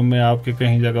क्लासरूम में, आपके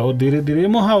कहीं जगह, और धीरे धीरे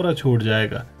मुहावरा छूट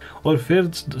जाएगा. और फिर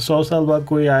 100 साल बाद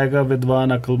कोई आएगा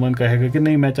विद्वान अक्लमंद, कहेगा कि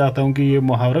नहीं, मैं चाहता हूँ कि ये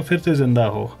मुहावरा फिर से ज़िंदा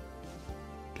हो.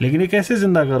 लेकिन ये कैसे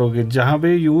ज़िंदा करोगे? जहाँ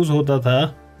पे यूज़ होता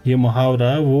था ये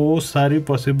मुहावरा, वो सारी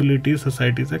पॉसिबिलिटी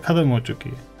सोसाइटी से ख़त्म हो चुकी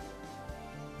है.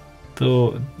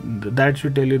 तो that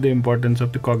should tell you the importance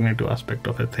of the cognitive aspect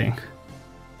of a thing.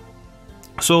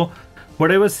 So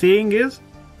what I was saying is,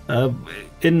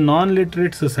 in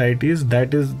non-literate societies,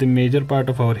 that is the major part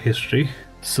of our history.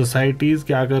 Societies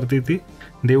क्या करती थी?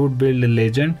 They would build a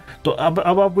legend. तो अब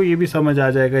आपको ये भी समझ आ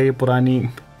जाएगा, ये पुरानी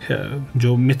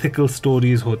जो mythical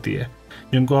stories होती है,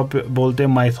 जिनको आप बोलते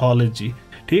हैं mythology.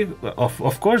 ठीक,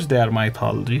 of course they are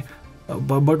mythology.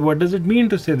 But what does it mean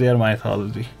to say they are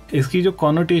mythology? इसकी जो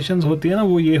connotations होती है ना,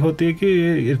 वो ये होती है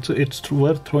कि it's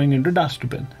worth throwing into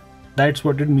dustbin. That's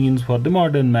what it means for the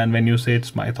modern man when you say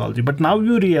it's mythology. But now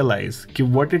you realize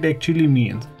what it actually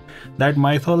means. That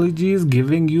mythology is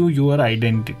giving you your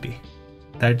identity.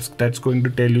 That's going to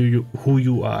tell you who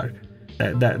you are.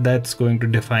 That's going to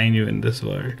define you in this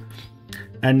world.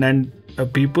 And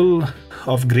people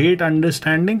of great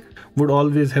understanding would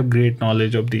always have great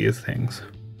knowledge of these things.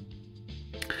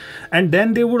 And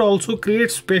then they would also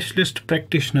create specialist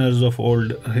practitioners of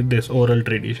this oral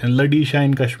tradition. Ladisha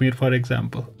in Kashmir, for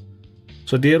example.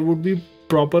 So there would be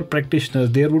proper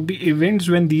practitioners. There would be events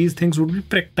when these things would be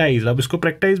practiced. अब इसको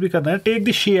practice भी करना है. Take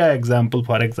the Shia example,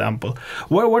 for example.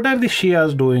 What are the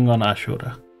Shias doing on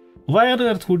Ashura? Why on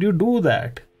earth would you do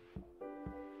that?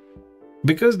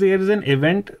 Because there is an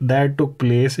event that took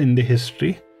place in the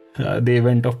history, the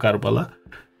event of Karbala.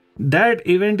 That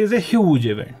event is a huge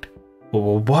event.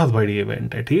 वो बहुत बड़ी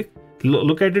event है, ठीक?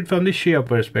 Look at it from the Shia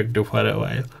perspective for a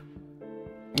while.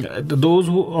 Those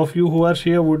of you who are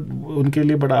Shia would उनके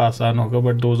लिए बड़ा आसान होगा,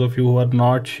 but those of you who are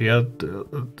not Shia,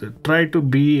 try to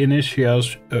be in a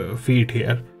Shia's feet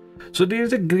here. So there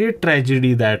is a great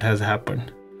tragedy that has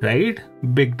happened, right?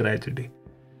 Big tragedy,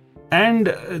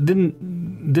 and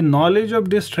the knowledge of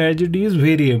this tragedy is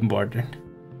very important.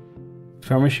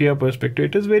 From a Shia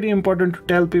perspective, it is very important to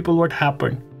tell people what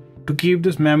happened, to keep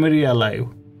this memory alive.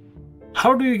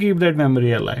 How do you keep that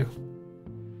memory alive?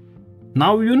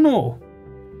 Now you know.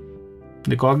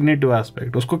 The cognitive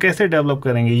aspect, उसको कैसे develop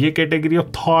करेंगे? ये category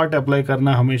of thought apply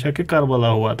करना हमेशा कि Karbala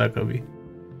हुआ था कभी,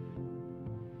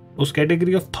 उस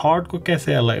कैटेगरी ऑफ थॉट को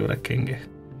कैसे अलाइव रखेंगे?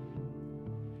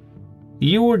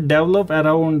 You would develop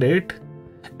around it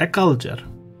a culture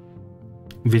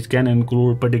which can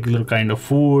include particular kind of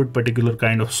food, particular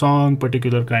kind of song,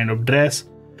 particular kind of dress,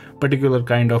 particular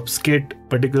kind of skit,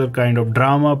 particular kind of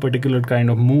drama, particular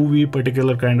kind of movie,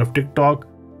 particular kind of TikTok.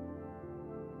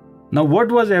 Now, what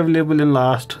was available in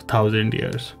last 1000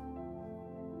 years?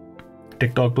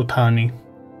 TikTok तो था नहीं,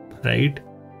 right?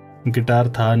 Guitar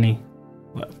था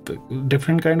नहीं,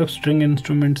 different kind of string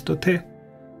instruments तो थे.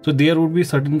 So there would be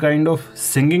certain kind of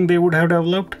singing they would have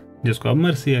developed, जिसको अब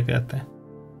मर्सिया कहते हैं,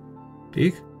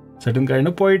 ठीक? Certain kind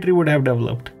of poetry would have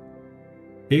developed,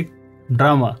 ठीक?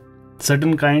 Drama,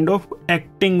 certain kind of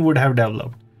acting would have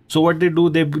developed. So what they do,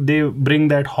 they bring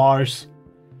that horse,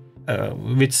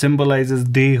 which symbolizes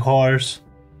the horse,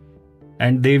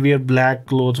 and they wear black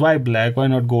clothes. Why black? Why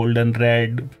not golden,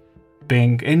 red,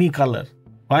 pink, any color?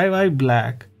 Why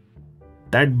black?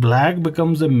 That black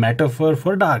becomes a metaphor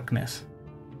for darkness.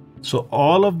 So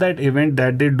all of that event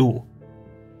that they do,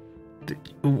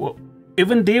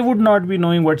 even they would not be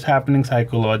knowing what's happening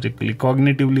psychologically,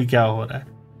 cognitively क्या हो रहा है.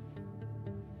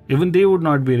 Even they would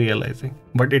not be realizing.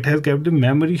 But it has kept the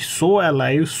memory so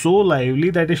alive, so lively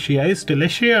that a Shia is still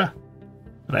a Shia.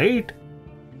 Right?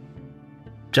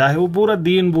 चाहे वो पूरा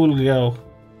दीन भूल गया हो,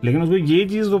 लेकिन उसको ये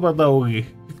चीज तो पता होगी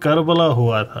करबला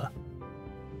हुआ था.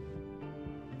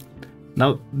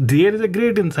 Now, there is a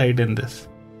great insight in this.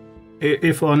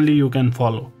 If only you can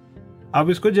follow. अब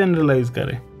इसको जनरलाइज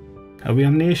करें. अभी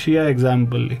हमने ये शिया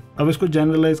एग्जाम्पल ली, अब इसको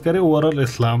जनरलाइज करें ओवरऑल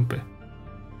इस्लाम पे.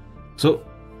 So,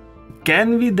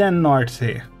 can we then not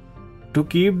say, to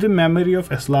keep the memory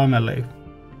of Islam alive,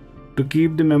 to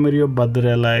keep the memory of Badr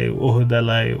alive, Uhud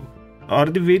alive, or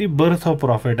the very birth of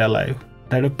Prophet alive,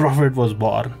 that a prophet was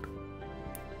born,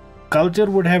 culture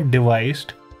would have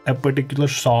devised a particular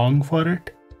song for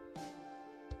it.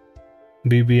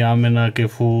 बीबी आमिना के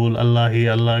फूल, अल्लाह ही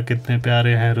अल्लाह कितने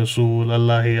प्यारे हैं रसूल,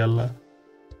 अल्लाह ही अल्लाह,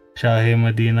 Shah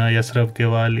Medina यसरफ के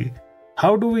वाली.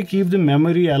 How do we keep the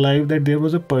memory alive that there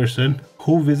was a person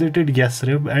who visited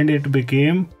Yasrib and it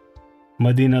became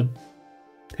Medina?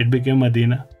 It became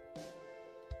Medina.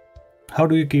 How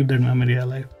do you keep that memory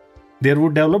alive? There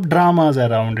would develop dramas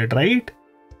around it, right?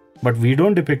 But we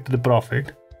don't depict the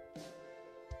prophet.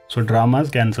 So dramas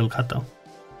cancel khatam.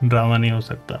 Drama नहीं हो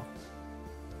सकता.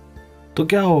 तो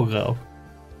क्या होगा अब?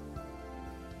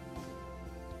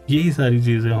 यही सारी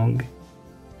चीजें होंगी.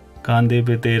 कांधे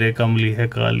पे तेरे कमली है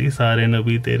काली, सारे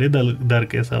नबी तेरे दर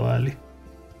के सवाली,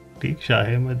 ठीक,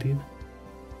 शाह मदीना.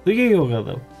 तो यही होगा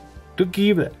तब. To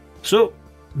keep that. So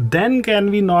then can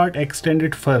we not extend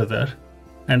it further?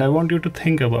 And I want you to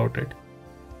think about it.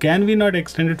 Can we not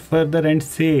extend it further and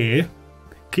say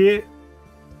कि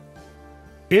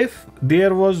if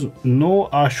there was no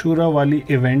Ashura wali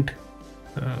event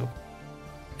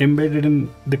embedded in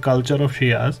the culture of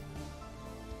Shias,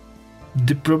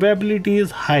 the probability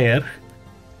is higher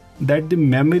that the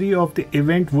memory of the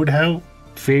event would have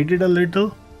faded a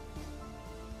little,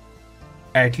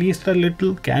 at least a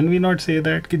little. Can we not say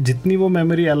that कि जितनी वो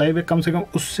memory alive है कम से कम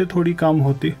उससे थोड़ी कम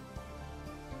होती?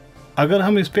 अगर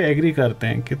हम इस पे एग्री करते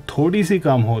हैं कि थोड़ी सी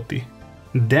कम होती,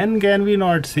 then can we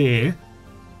not say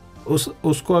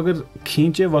उसको अगर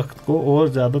खींचे वक्त को और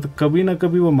ज़्यादा तो कभी ना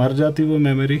कभी वो मर जाती वो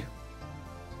memory?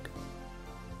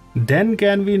 Then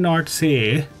can we not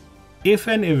say if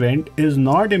an event is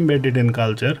not embedded in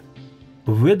culture,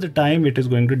 with time it is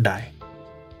going to die?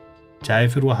 चाहे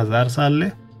फिर वो 1000 साल ले,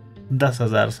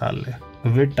 10,000 साल ले,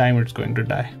 with time it's going to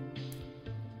die.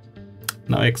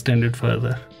 Now extend it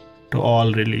further to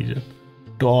all religion,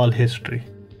 to all history.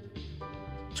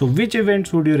 So which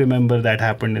events would you remember that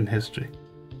happened in history?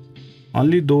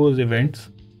 Only those events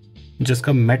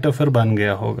जिसका metaphor बन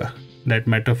गया होगा. That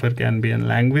metaphor can be in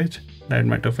language, that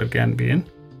metaphor can be in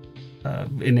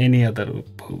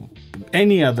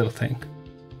any other thing.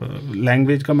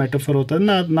 Language का metaphor होता है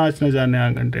ना, नाच न जाने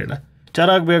आंगन टेढ़ा.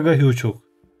 चराग बेगा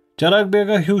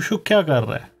ह्यूशुक क्या कर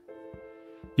रहा है?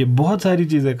 ये बहुत सारी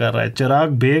चीजें कर रहा है. चिराग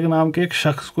बेग नाम के एक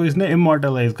शख्स को इसने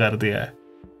इमॉर्टलाइज कर दिया है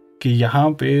कि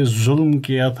यहाँ पे जुल्म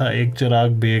किया था एक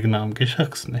चिराग बेग नाम के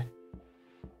शख्स ने.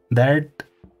 That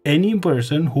any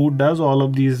person who does all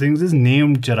of these things is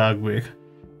named Chirag bag.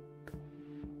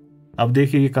 अब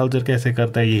देखिए ये कल्चर कैसे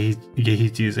करता है यही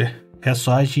चीजें. है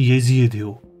साहिशी यजीद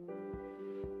हो.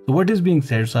 So what is being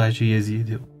said साहिशी Yazid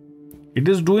हो? It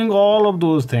is doing all of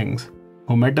those things.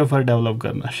 वो metaphor develop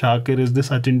करना. Shakir is the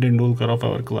Sachin Tendulkar of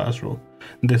our classroom.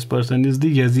 This person is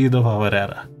the Yazid of our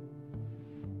era.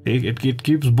 It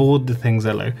keeps both the things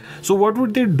alive. So what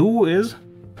would they do is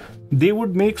they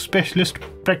would make specialist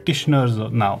practitioners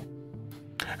now.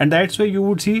 And that's why you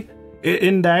would see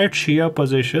in that Shia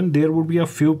position there would be a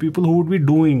few people who would be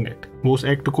doing it. वो उस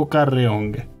act को कर रहे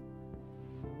होंगे.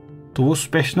 तो वो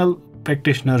special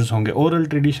practitioners होंगे. Oral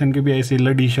tradition के भी ऐसे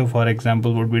Ladisha for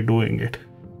example would be doing it.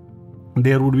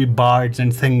 There would be bards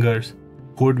and singers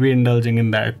who would be indulging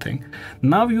in that thing.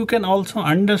 Now you can also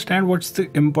understand what's the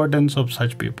importance of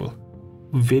such people.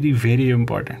 Very, very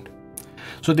important.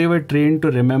 So they were trained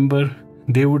to remember.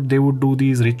 They would do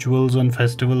these rituals on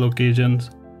festival occasions.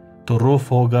 तो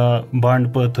रोफ होगा, bond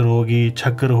पत्थर होगी,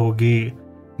 छक्कर होगी,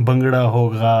 बंगड़ा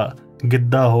होगा,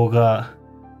 गिद्दा होगा,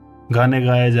 गाने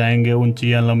गाए जाएंगे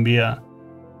ऊंचियां लंबियां,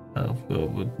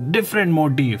 डिफरेंट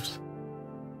मोटिव्स,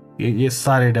 ये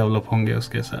सारे डेवलप होंगे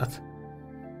उसके साथ.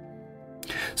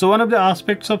 So one of the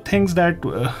aspects of things that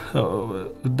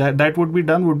would be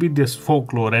done would be this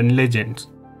folklore and legends.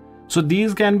 So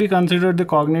these can be considered the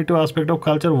cognitive aspect of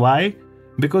culture. Why?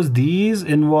 Because these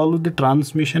involve the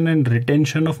transmission and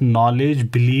retention of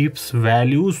knowledge, beliefs,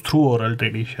 values through oral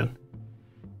tradition.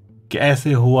 कि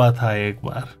ऐसे हुआ था एक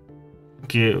बार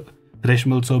कि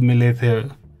रेशमल साहब मिले थे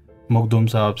मखदूम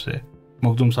साहब से.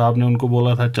 मखदूम साहब ने उनको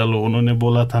बोला था चलो, उन्होंने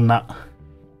बोला था ना,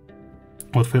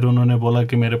 और फिर उन्होंने बोला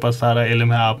कि मेरे पास सारा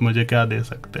इल्म है, आप मुझे क्या दे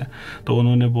सकते हैं. तो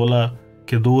उन्होंने बोला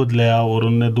कि दूध ले आओ, और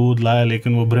उन्होंने दूध लाया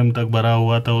लेकिन वो ब्रिम तक भरा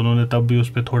हुआ था. उन्होंने तब भी उस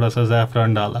पर थोड़ा सा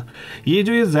ज़ैफ़रान डाला.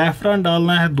 ये ज़ैफ़रान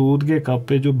डालना है दूध के कप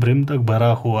पे जो ब्रिम तक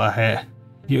भरा हुआ है,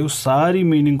 ये उस सारी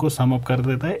मीनिंग को सम अप कर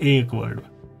देता है एक वर्ड में,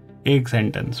 एक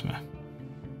सेंटेंस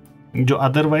में. जो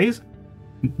अदरवाइज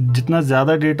जितना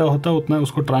ज़्यादा डेटा होता है उतना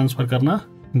उसको ट्रांसफ़र करना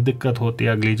दिक्कत होती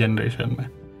है अगली जनरेशन में.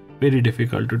 Very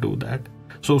difficult to do that.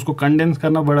 सो उसको कंडेंस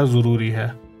करना बड़ा ज़रूरी है.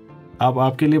 अब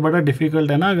आपके लिए बड़ा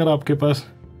डिफ़िकल्ट है ना अगर आपके पास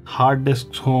हार्ड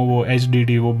डिस्क हो, वो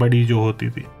HDD वो बड़ी जो होती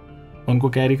थी, उनको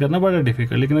कैरी करना बड़ा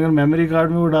डिफ़िकल्ट. लेकिन अगर मेमोरी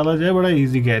कार्ड में वो डाला जाए बड़ा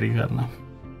इजी कैरी करना.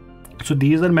 So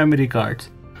these are memory cards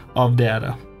of the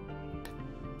era.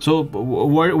 So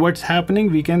what's happening,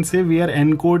 we can say we are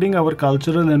encoding our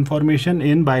cultural information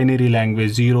in binary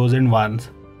language, zeros and ones.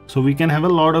 So we can have a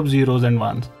lot of zeros and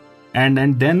ones and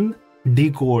then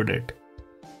decode it.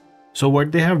 So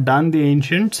what they have done, the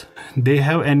ancients, they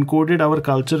have encoded our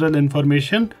cultural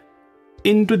information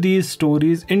into these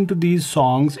stories, into these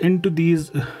songs, into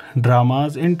these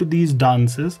dramas, into these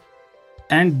dances,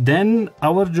 and then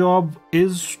our job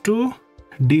is to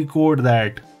decode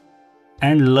that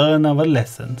and learn our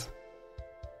lessons.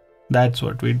 That's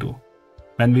what we do.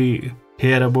 When we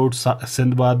hear about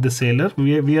Sindbad the sailor,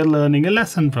 we are learning a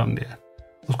lesson from there.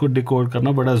 उसको decode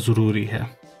करना बड़ा ज़रूरी है.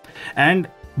 And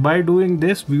by doing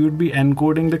this, we would be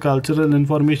encoding the cultural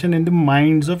information in the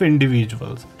minds of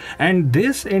individuals. And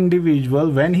this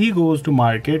individual, when he goes to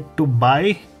market to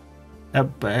buy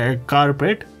a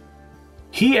carpet,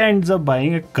 he ends up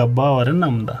buying a kabba or a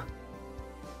namda.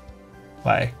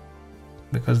 Why?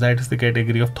 because that is the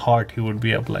category of thought he would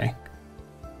be applying.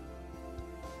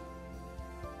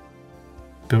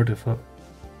 Beautiful.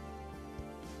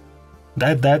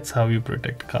 That's how you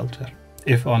protect culture,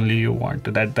 if only you want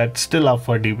to. That's still up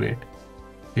for debate.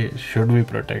 Should we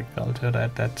protect culture?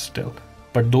 That's still.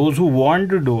 But those who want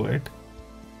to do it,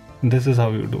 this is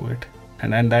how you do it.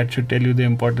 And that should tell you the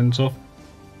importance of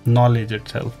knowledge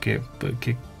itself.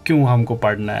 कि क्यों हमको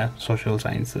पढ़ना है social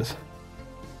sciences.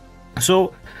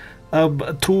 So,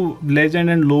 through legend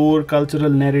and lore, cultural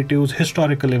narratives,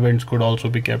 historical events could also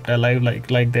be kept alive,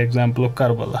 like the example of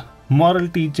Karbala. Moral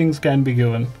teachings can be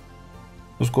given.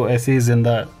 उसको ऐसे ही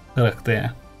जिंदा रखते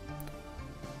हैं.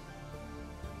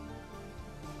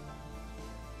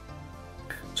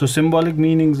 So symbolic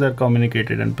meanings are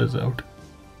communicated and preserved.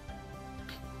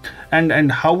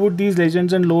 And how would these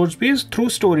legends and lores be? Through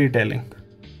storytelling.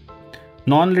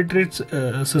 Non-literate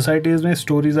societies में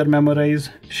stories are memorized,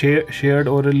 shared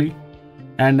orally,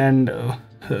 and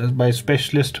by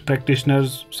specialist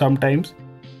practitioners sometimes.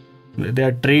 They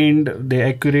are trained, they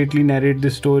accurately narrate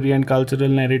the story and cultural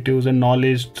narratives and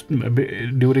knowledge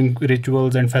during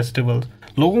rituals and festivals.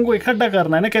 लोगों को इकट्ठा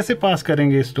करना है ना, कैसे पास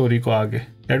करेंगे इस स्टोरी को आगे?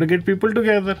 You have to get people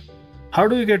together. How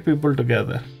do you get people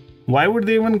together? Why would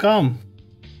they even come?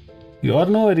 You all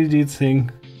know Arijit Singh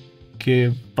के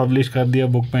पब्लिश कर दिया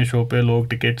बुक में, शो पे लोग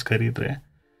टिकट्स खरीद रहे हैं.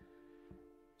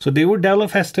 So they would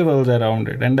develop festivals around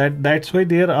it, and that's why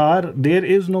there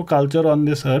is no culture on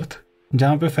this earth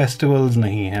जहाँ पे festivals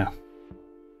नहीं हैं.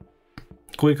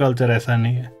 कोई culture ऐसा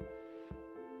नहीं है.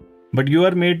 But you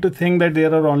are made to think that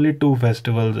there are only 2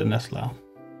 festivals in Islam.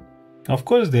 Of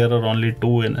course, there are only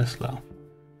 2 in Islam.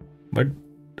 But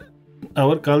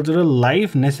our cultural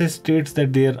life necessitates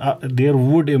that there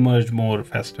would emerge more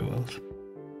festivals.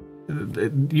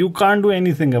 You can't do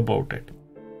anything about it.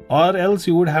 Or else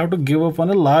you would have to give up on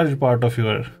a large part of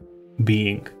your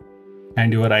being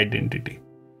and your identity.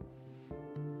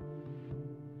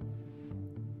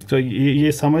 तो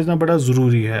ये समझना बड़ा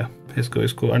ज़रूरी है.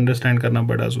 इसको understand करना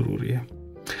बड़ा ज़रूरी है.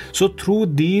 So through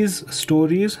these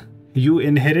stories, you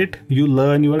inherit, you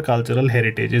learn your cultural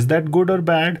heritage. Is that good or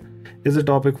bad? Is a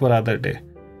topic for other day.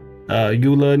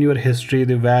 You learn your history,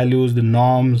 the values, the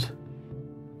norms.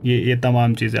 ये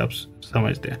तमाम चीज़ें आप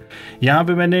समझते हैं. यहाँ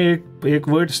पे मैंने एक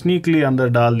वर्ड स्नीकली अंदर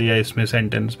डाल दिया इसमें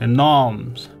सेंटेंस में,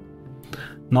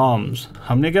 नॉर्म्स.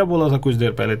 हमने क्या बोला था कुछ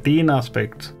देर पहले? 3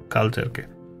 एस्पेक्ट्स कल्चर के,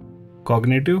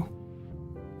 कॉग्निटिव,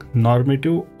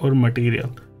 नॉर्मेटिव और मटेरियल.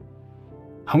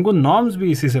 हमको नॉर्म्स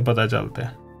भी इसी से पता चलते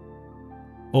हैं,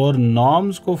 और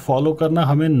नॉर्म्स को फॉलो करना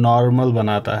हमें नॉर्मल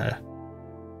बनाता है.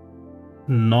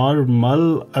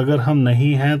 नॉर्मल अगर हम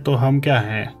नहीं हैं तो हम क्या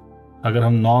हैं? अगर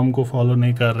हम नॉर्म को फॉलो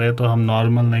नहीं कर रहे तो हम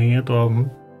नॉर्मल नहीं है, तो हम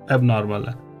एबनॉर्मल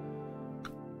है.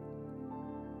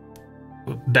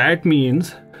 दैट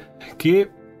मीन्स कि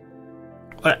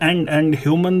एंड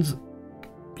ह्यूमंस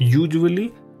यूजुअली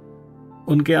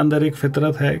उनके अंदर एक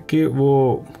फितरत है कि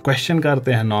वो क्वेश्चन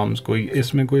करते हैं नॉर्म्स को.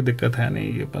 इसमें कोई दिक्कत है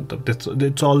नहीं. ये मतलब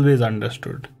it's always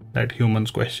understood that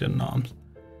humans question norms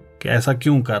कि ऐसा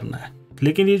क्यों करना है.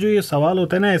 लेकिन ये सवाल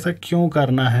होता है ना, ऐसा क्यों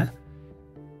करना है,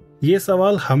 ये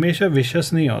सवाल हमेशा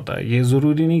विशेष नहीं होता. ये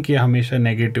ज़रूरी नहीं कि हमेशा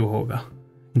नेगेटिव होगा.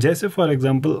 जैसे फॉर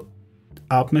एग्जांपल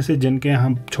आप में से जिनके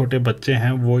यहाँ छोटे बच्चे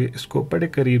हैं वो इसको बड़े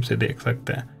करीब से देख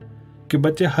सकते हैं कि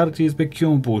बच्चे हर चीज़ पे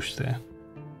क्यों पूछते हैं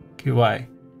कि वाई,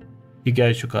 ये क्या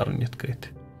इशू कारण थे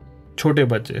छोटे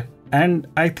बच्चे. And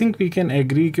I think we can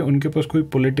agree कि उनके पास कोई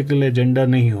पॉलिटिकल एजेंडा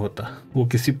नहीं होता. वो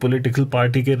किसी पॉलिटिकल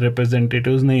पार्टी के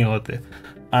रिप्रेजेंटेटिव्स नहीं होते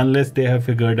unless they have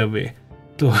figured a way.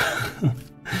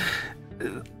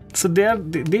 So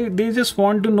they just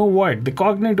want to know what the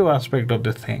cognitive aspect of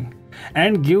the thing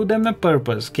and give them a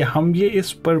purpose कि हम ये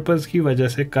इस purpose की वजह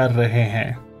से कर रहे हैं.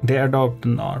 They adopt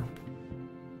the norm.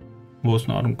 वो उस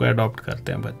norm को adopt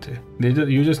करते हैं बच्चे.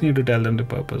 You just need to tell them the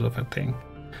purpose of a thing.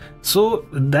 So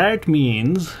that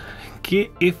means कि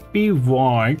if we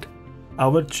want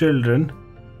our children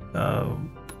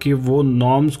कि वो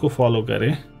norms को follow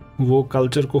करें, वो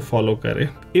कल्चर को फॉलो करे,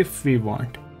 if we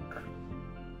want,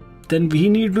 then we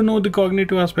need to know the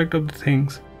cognitive aspect of the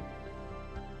things.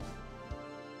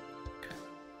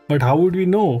 But how would we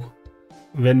know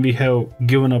when we have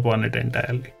given up on it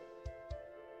entirely?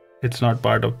 It's not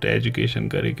part of the education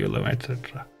curriculum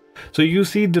etcetera. So you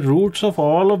see the roots of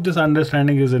all of this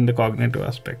understanding is in the cognitive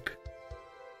aspect.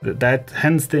 That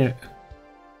hence the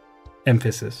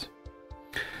emphasis.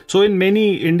 So in many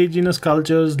indigenous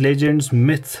cultures, legends,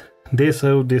 myths, they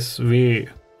serve this way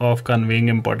of conveying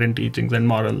important teachings and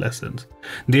moral lessons.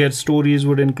 Their stories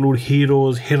would include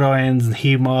heroes, heroines,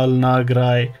 Himal,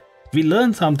 Nagrai. We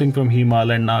learn something from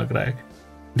Himal and Nagrai.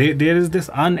 There is this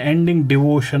unending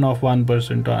devotion of one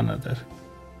person to another.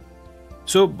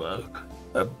 So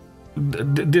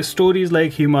the stories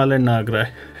like Himalaya नागरा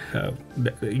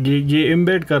ये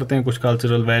embed करते हैं कुछ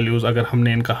cultural values, अगर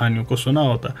हमने इन कहानियों को सुना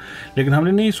होता, लेकिन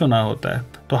हमने नहीं सुना होता है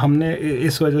तो हमने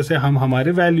इस वजह से हम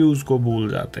हमारे वैल्यूज़ को भूल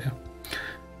जाते हैं.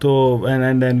 तो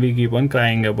and then we keep on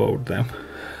crying about them.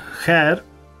 खैर,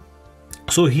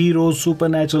 सो हीरोज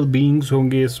सुपरनैचुरल बीइंग्स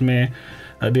होंगे इसमें.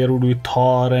 There would be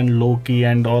Thor and Loki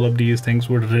and all of these things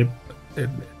would rib.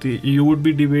 You would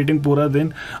be debating पूरा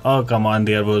दिन, come on,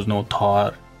 there was no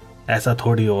Thor. ऐसा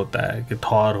थोड़ी होता है कि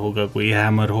थॉर होगा, कोई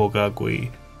हैमर होगा, कोई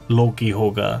लोकी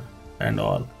होगा and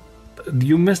all.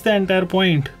 You miss the entire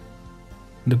point.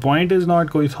 The point is not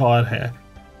कोई थॉर है,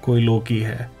 कोई लोकी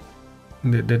है.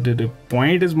 The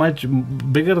point is much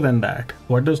bigger than that.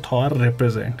 What does Thor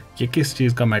represent? ये किस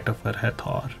चीज़ का metaphor है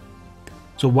Thor?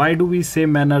 So why do we say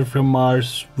men are from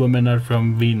Mars, women are from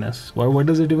Venus? What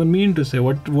does it even mean to say?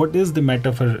 What is the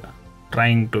metaphor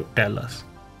trying to tell us?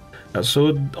 So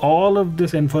all of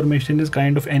this information is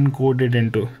kind of encoded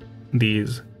into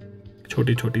these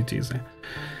छोटी चीज़ें.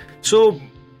 So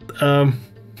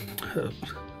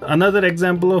another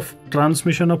example of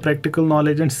transmission of practical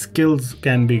knowledge and skills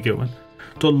can be given.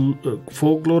 तो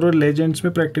folklore और legends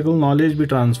में practical knowledge भी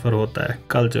transfer होता है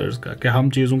cultures का, कि हम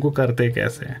चीज़ों को करते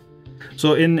कैसे हैं.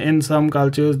 सो इन सम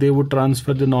cultures they would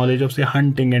transfer the knowledge of से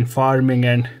hunting and farming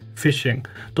and fishing.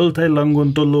 तुलथे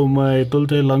लंगुन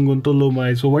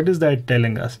तुलुमय. So what is that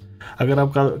telling us? अगर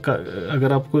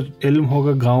आपको इल्म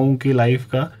होगा गाँव की लाइफ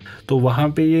का, तो वहाँ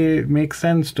पे ये make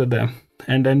sense to them.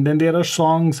 And then there are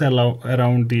songs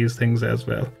around these things as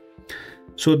well.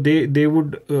 So they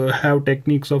would have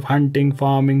techniques of hunting,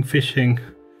 farming, fishing,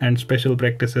 and special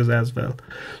practices as well.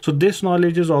 So this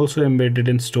knowledge is also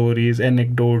embedded in stories,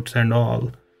 anecdotes, and all.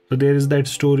 So there is that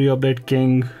story of that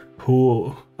king who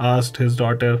asked his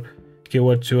daughter, "Okay,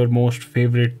 what's your most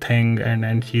favorite thing?"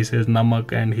 And she says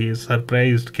namak, and he is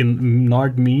surprised.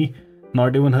 Not me,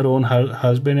 not even her own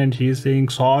husband, and she is saying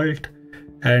salt.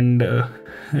 And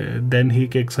then he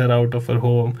kicks her out of her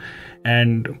home,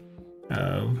 and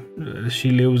she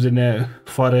lives in a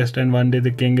forest, and one day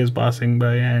the king is passing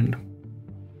by, and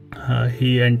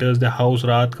he enters the house.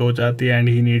 रात को हो जाती है,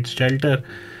 and he needs shelter,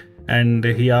 and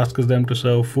he asks them to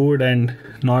serve food, and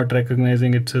not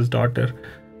recognizing it's his daughter,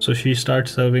 so she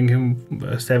starts serving him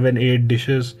 7-8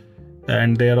 dishes,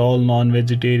 and they are all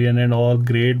non-vegetarian and all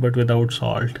great but without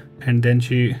salt. And then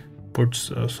she puts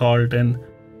salt in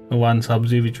one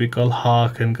sabzi which we call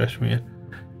haak in Kashmir.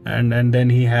 And then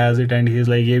he has it, and he's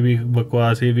like, ये भी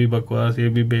बकवास, ये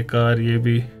भी बेकार, ये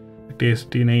भी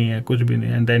tasty नहीं है, कुछ भी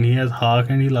नहीं. And then he has haak,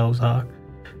 and he loves haak.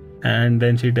 And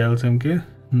then she tells him कि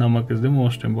नमक is the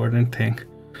most important thing.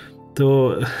 तो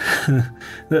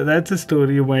that's a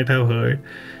story you might have heard.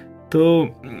 तो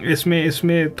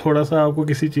इसमें थोड़ा सा आपको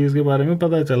किसी चीज़ के बारे में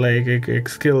पता चला है कि एक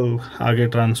स्किल आगे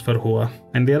ट्रांसफ़र हुआ.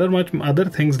 And there are much other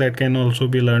things that can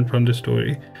also be learned from the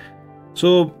story.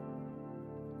 So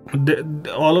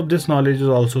all of this knowledge is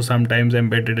also sometimes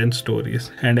embedded in stories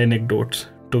and anecdotes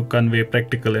to convey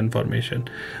practical information.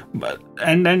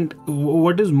 And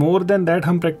what is more than that,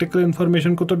 हम practical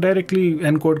information को तो directly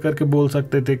encode करके बोल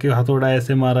सकते थे कि हथौड़ा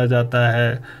ऐसे मारा जाता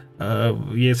है,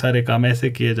 ये सारे काम ऐसे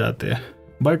किए जाते हैं.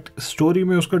 बट स्टोरी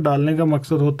में उसको डालने का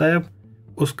मकसद होता है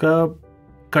उसका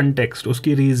कंटेक्स्ट,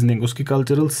 उसकी रीजनिंग, उसकी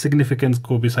कल्चरल सिग्निफिकेंस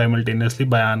को भी साइमल्टेनियसली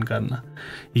बयान करना.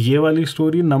 ये वाली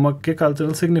स्टोरी नमक के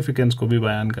कल्चरल सिग्निफिकेंस को भी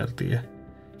बयान करती है,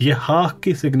 ये हाक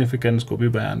की सिग्निफिकेंस को भी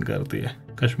बयान करती है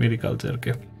कश्मीरी कल्चर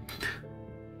के.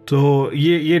 तो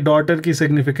ये डॉटर की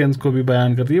सिग्निफिकेंस को भी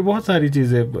बयान करती है, बहुत सारी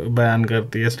चीज़ें बयान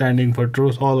करती है, standing for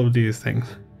truth, all of these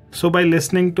things. So by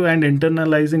listening to and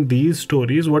internalizing these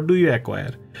stories, what do you acquire?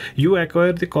 You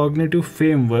acquire the cognitive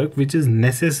framework which is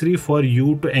necessary for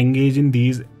you to engage in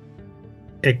these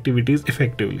activities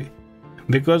effectively.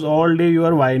 Because all day you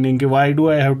are whining, why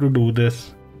do I have to do this?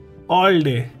 All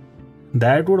day.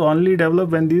 That would only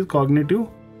develop when these cognitive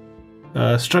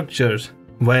structures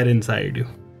were inside you.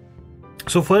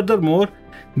 So furthermore,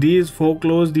 these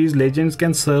folklores, these legends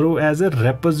can serve as a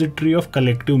repository of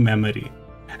collective memory.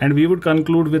 And we would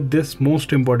conclude with this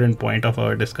most important point of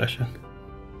our discussion.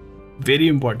 Very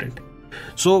important.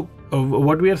 So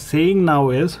what we are saying now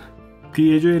is कि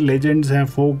ये जो legends हैं,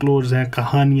 folklores हैं,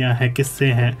 कहानियाँ हैं, किस्से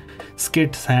हैं,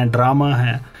 skits हैं, ड्रामा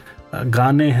हैं,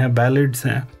 गाने हैं, ballads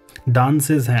हैं,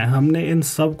 dances हैं, हमने इन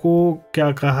सब को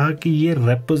क्या कहा कि ये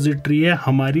repository है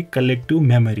हमारी collective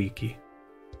memory की.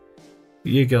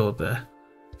 ये क्या होता है?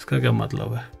 इसका क्या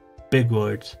मतलब है? Big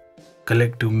words.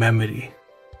 Collective memory.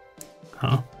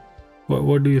 Huh?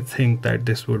 What do you think that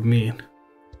this would mean?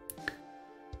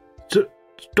 So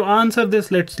to answer this,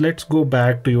 let's go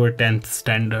back to your 10th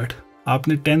standard.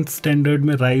 आपने 10th standard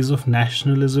में Rise of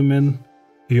Nationalism in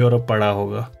Europe पढ़ा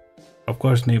होगा? Of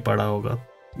course नहीं पढ़ा होगा,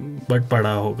 but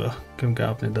पढ़ा होगा क्योंकि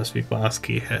आपने 10वीं पास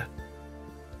की है।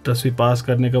 10वीं पास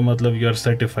करने का मतलब you are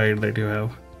certified that you have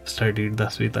studied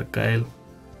 10वीं तक का इल्म।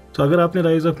 तो अगर आपने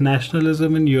rise of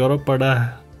nationalism in Europe पढ़ा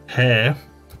है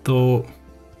तो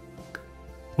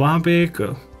वहाँ पे एक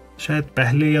शायद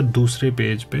पहले या दूसरे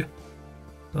पेज पे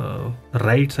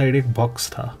राइट साइड एक बॉक्स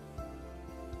था।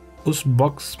 उस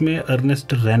बॉक्स में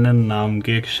अर्नेस्ट रेनन नाम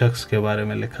के एक शख्स के बारे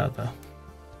में लिखा था,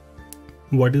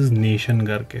 व्हाट इज नेशन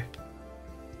करके।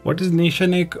 व्हाट इज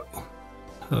नेशन एक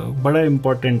बड़ा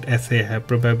इम्पोर्टेंट ऐसे है,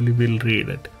 प्रोबेबली विल रीड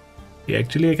इट। ये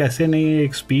एक्चुअली एक ऐसे नहीं है,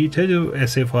 एक स्पीच है जो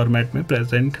ऐसे फॉर्मेट में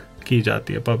प्रेजेंट की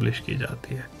जाती है, पब्लिश की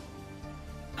जाती है।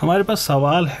 हमारे पास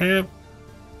सवाल है,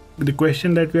 the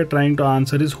question that we are trying to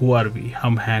answer is who are we,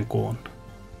 हम हैं कौन।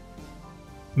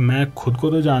 मैं खुद को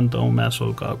तो जानता हूँ, मैं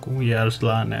सुलकाक हूँ, ये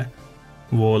अरसलान है,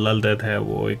 वो ललदत है,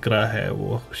 वो इकरा है,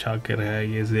 वो शाकिर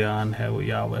है, ये ज़ियान है, वो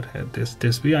यावर है,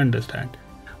 this we understand.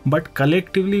 But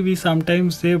collectively we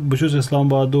sometimes से बुशुस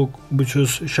इस्लामाबादुक,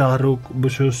 बुशुस शाहरुख,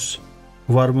 बुशुस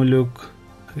वर्मुलुक,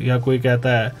 या कोई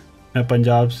कहता है मैं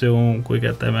पंजाब से हूँ, कोई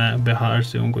कहता है मैं बिहार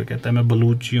से हूँ, कोई कहता है मैं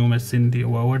बलूची हूँ, मैं सिंधी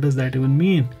हूँ। What does that even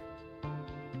mean,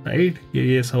 right?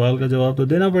 ये सवाल का जवाब तो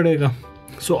देना पड़ेगा।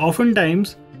 So often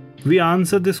times we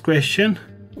answer this question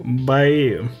by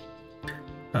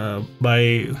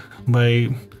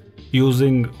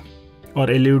using or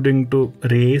alluding to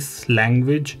race,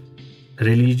 language,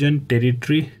 religion,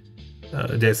 territory.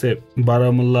 जैसे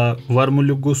बारामुल्ला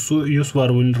वर्मुलुक गुस्सु युस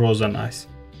वर्मुल रोज़न आस,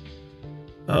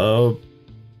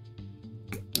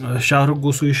 शाहरुख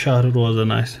गुस्सु शाहरुख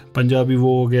रोज़न आस। पंजाबी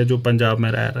वो हो गया जो पंजाब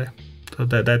में रह रहे, so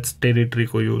that's territory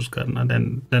को यूज़ करना।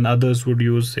 then others would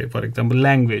use, say for example,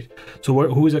 language. so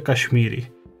who is a Kashmiri?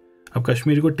 अब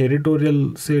कश्मीरी को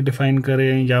टेरिटोरियल से डिफाइन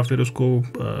करें या फिर उसको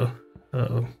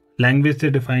लैंग्वेज से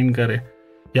डिफाइन करें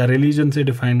या रिलीजन से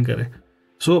डिफाइन करें।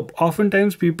 so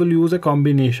oftentimes people use a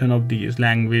combination of these: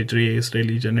 language, race,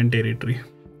 religion and territory.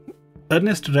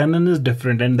 Ernest Renan is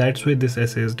different and that's why this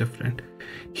essay is different.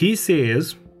 He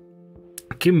says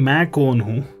कि मैं कौन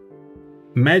हूँ,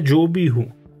 मैं जो भी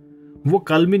हूँ वो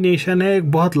कल्मिनेशन है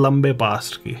एक बहुत लंबे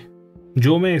पास्ट की।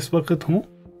 जो मैं इस वक्त हूँ,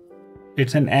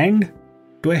 it's an and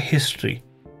to A history.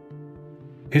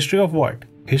 History of what?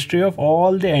 History of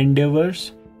all the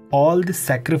endeavours, all the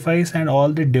sacrifice and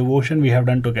all the devotion we have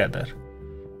done together.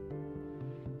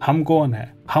 हम कौन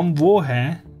है? हम वो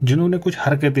हैं जिन्होंने कुछ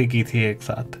हरकतें की थी एक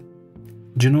साथ,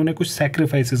 जिन्होंने कुछ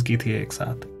सैक्रिफाइसेस की थी एक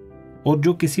साथ, और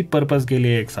जो किसी पर्पस के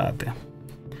लिए एक साथ है।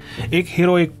 एक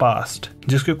हीरोइक पास्ट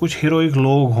जिसके कुछ हीरोइक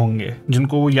लोग होंगे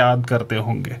जिनको वो याद करते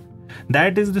होंगे।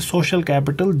 That is the social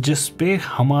capital जिस पे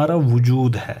हमारा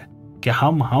वजूद है कि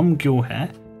हम क्यों हैं,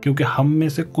 क्योंकि हम में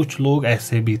से कुछ लोग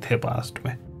ऐसे भी थे पास्ट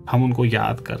में, हम उनको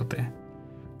याद करते हैं।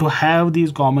 To have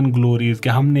these common glories कि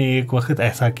हमने एक वक्त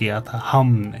ऐसा किया था,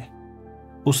 हमने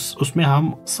उसमें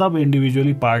हम सब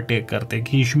इंडिविजुअली पार्टेक करते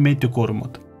कि इश्मेत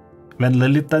कुरमुत। When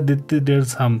Lalita Ditya did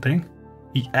something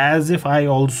as if I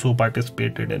also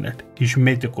participated in it.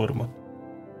 इश्मेत कुरमुत।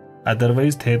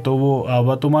 Otherwise थे तो वो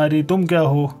आवा तुम्हारी तुम क्या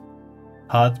हो,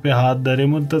 हाथ पे हाथ दरे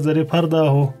मुंतजरे फरदा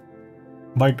हो।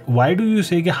 बट वाई डू यू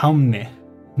से कि हमने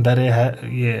दरे है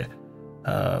ये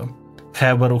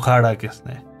खैबर उखाड़ा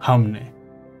किसने? हमने।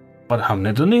 पर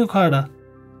हमने तो नहीं उखाड़ा,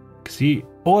 किसी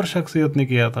और शख्सियत ने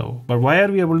किया था वो। But why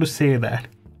are we able to say that?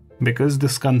 Because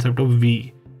this concept of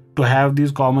we, to have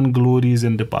these common glories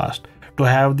in the past, to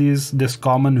have this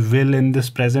common will in this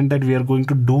present that we are going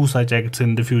to do such acts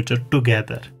in the future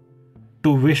together,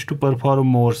 to wish to perform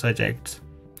more such acts.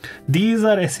 These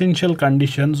are essential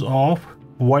conditions of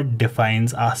what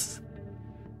defines us.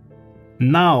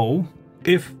 Now,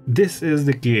 if this is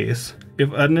the case,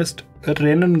 if Ernest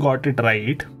Renan got it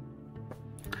right,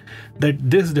 that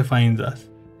this defines us,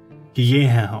 ये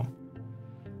हैं हम.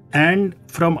 And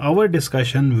from our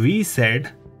discussion, we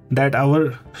said that our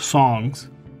songs,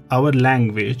 our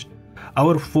language,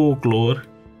 our folklore,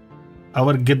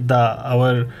 our gidda,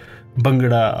 our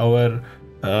bhangra, our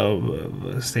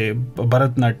say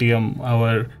Bharatnatyam,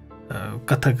 our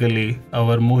Kathakali,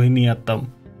 our Mohiniyattam,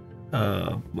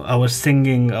 our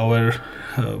singing, our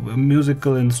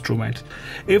musical instruments.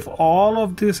 If all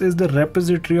of this is the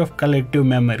repository of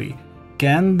collective memory,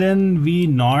 can then we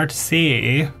not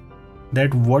say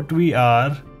that what we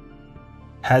are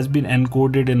has been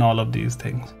encoded in all of these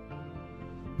things?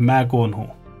 मैं कौन हूं?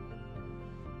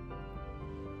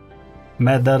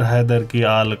 मैं दर हैदर की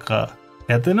आल का,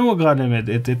 कहते हैं ना वो गाने में,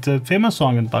 it's a famous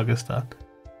song in Pakistan.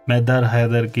 मैं दर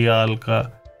हैदर की आल का,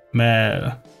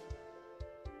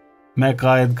 मैं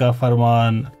कायद का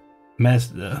फरमान,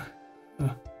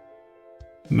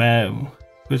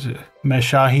 मैं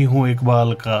शाही हूं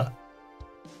इकबाल का,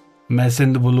 मैं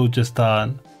Sindh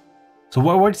Balochistan. So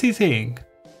what's he saying?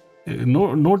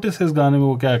 Notice इस गाने में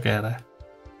वो क्या कह रहा है.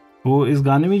 वो इस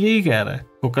गाने में यही कह रहा है,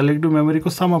 वो कलेक्टिव मेमोरी को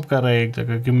सम अप कर रहा है एक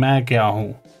जगह कि मैं क्या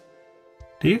हूँ.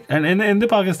 ठीक. And in the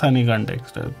Pakistani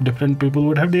context different people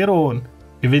would have their own.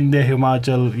 Vindhya,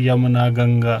 Himachal, Yamuna,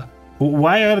 Ganga.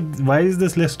 Why is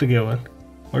this list given?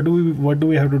 What do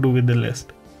we have to do with the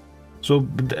list? So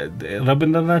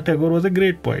Rabindranath Tagore was a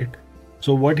great poet.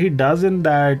 So what he does in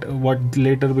that, what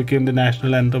later became the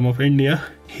national anthem of India,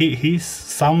 he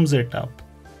sums it up.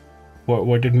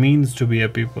 What it means to be a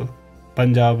people.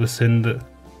 Punjab, Sindh,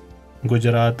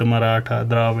 Gujarat, Maratha,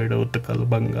 Dravid, Utkal,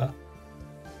 Banga.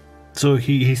 So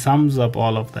he sums up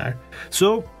all of that.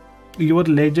 So your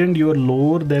legend, your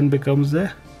lore then becomes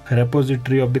a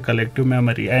repository of the collective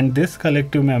memory, and this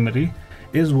collective memory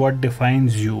is what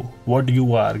defines you, what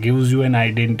you are, gives you an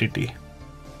identity.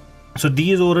 So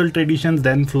these oral traditions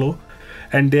then flow,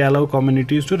 and they allow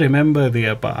communities to remember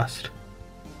their past,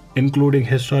 including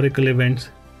historical events,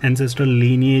 ancestral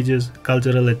lineages,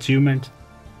 cultural achievements,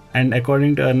 and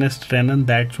according to Ernest Renan,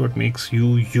 that's what makes you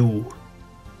you.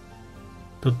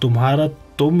 तो तुम्हारा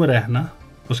तुम रहना,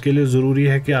 उसके लिए ज़रूरी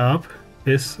है कि आप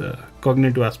इस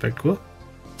cognitive aspect को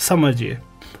समझिए.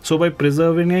 So by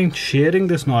preserving and sharing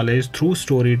this knowledge through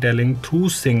storytelling, through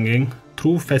singing,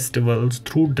 through festivals,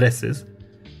 through dresses,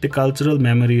 the cultural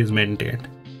memory is maintained.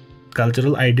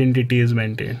 Cultural identity is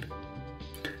maintained.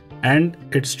 And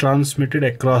it's transmitted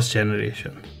across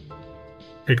generation.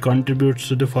 It contributes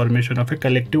to the formation of a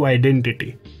collective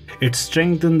identity. It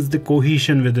strengthens the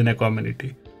cohesion within a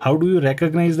community. How do you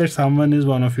recognize that someone is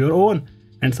one of your own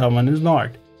and someone is not?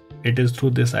 It is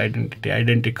through this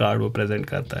identity card वो present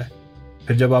करता है.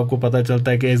 फिर जब आपको पता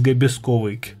चलता है कि S gay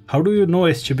बिस्कोविक, how do you know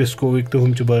S चे बिस्कोविक तो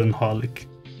हम चे बर्नहॉलिक?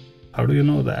 How do you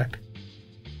know that?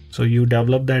 So you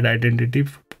develop that identity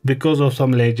because of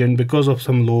some legend, because of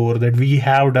some lore that we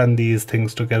have done these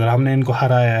things together. हमने इनको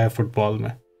हराया है football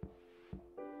में.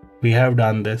 We have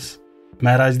done this.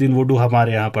 Maharajdeen वुडू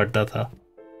हमारे यहाँ पढ़ता था.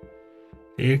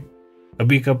 एक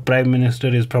अभी का prime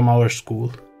minister is from our school.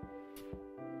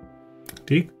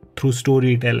 ठीक. Through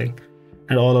story telling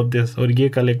and all of this. और ये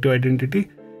कलेक्टिव आइडेंटिटी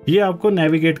ये आपको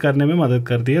नेविगेट करने में मदद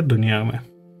करती है दुनिया में.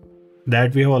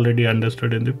 That we have already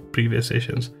understood in the previous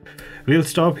sessions. We'll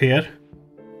stop here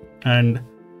and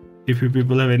if you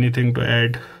people have anything to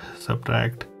add,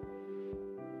 subtract,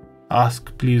 ask,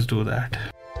 please do that.